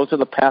 because those are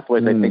the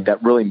pathways, I think,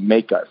 that really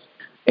make us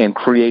and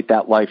create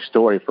that life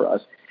story for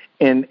us.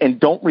 And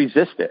don't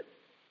resist it.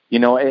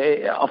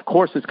 Of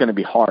course it's going to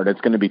be hard.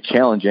 It's going to be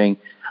challenging,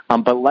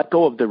 but let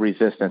go of the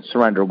resistance,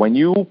 surrender. When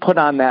you put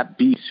on that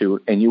bee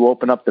suit and you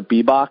open up the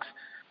bee box,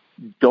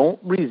 don't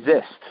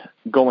resist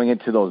going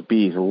into those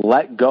bees.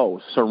 Let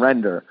go,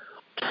 surrender,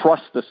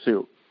 trust the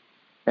suit.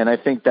 And I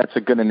think that's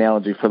a good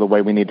analogy for the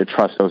way we need to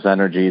trust those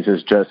energies,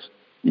 is just,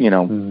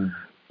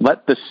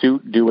 let the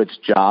suit do its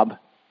job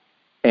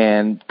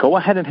and go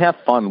ahead and have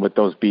fun with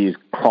those bees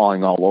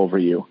crawling all over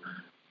you.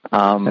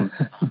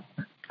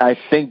 I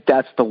think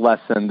that's the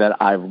lesson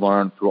that I've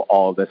learned through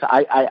all of this.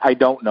 I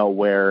don't know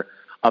where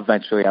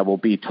eventually I will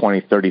be 20,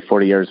 30,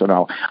 40 years from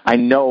now. I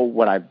know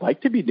what I'd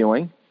like to be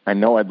doing. I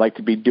know I'd like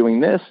to be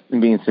doing this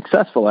and being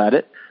successful at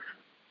it.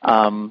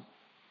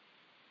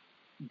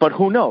 But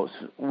who knows?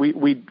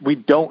 We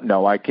don't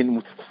know. I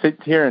can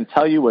sit here and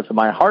tell you with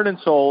my heart and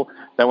soul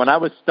that when I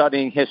was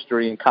studying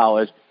history in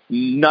college,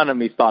 none of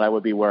me thought I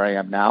would be where I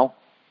am now.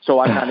 So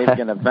I'm not even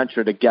going to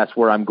venture to guess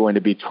where I'm going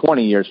to be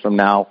 20 years from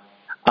now.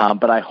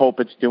 But I hope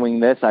it's doing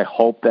this. I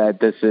hope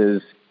that this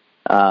is,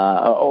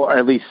 or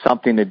at least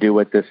something to do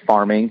with this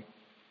farming.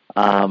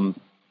 And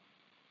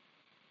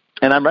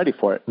I'm ready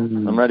for it.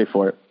 I'm ready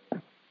for it.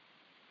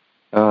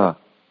 Oh,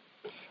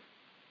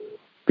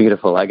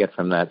 beautiful. I get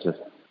from that, just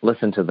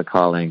listen to the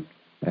calling,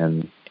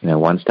 and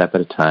one step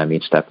at a time,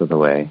 each step of the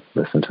way,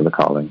 listen to the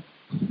calling.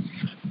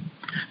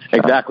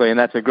 Exactly, and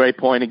that's a great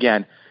point.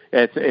 Again,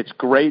 it's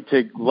great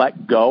to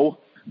let go,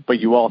 but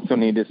you also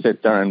need to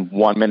sit there and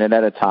 1 minute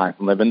at a time,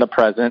 live in the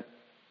present,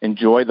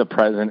 enjoy the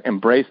present,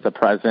 embrace the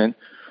present,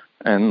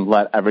 and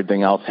let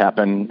everything else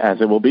happen as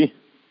it will be.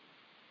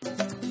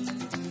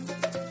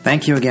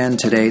 Thank you again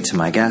today to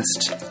my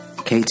guest,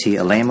 Katie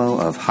Alamo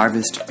of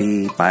Harvest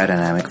Bee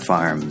Biodynamic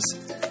Farms,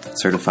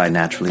 certified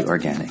naturally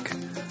organic.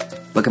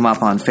 Look them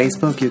up on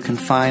Facebook. You can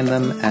find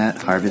them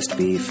at Harvest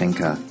Bee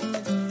Finca.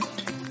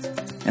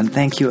 And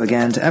thank you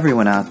again to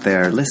everyone out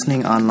there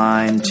listening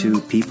online, to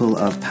people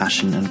of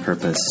passion and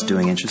purpose,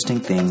 doing interesting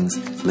things,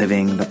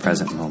 living the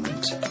present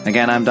moment.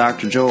 Again, I'm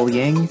Dr. Joel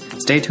Ying.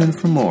 Stay tuned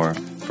for more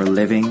for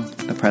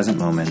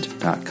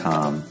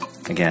livingthepresentmoment.com.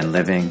 Again,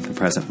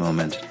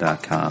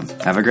 livingthepresentmoment.com.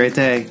 Have a great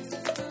day.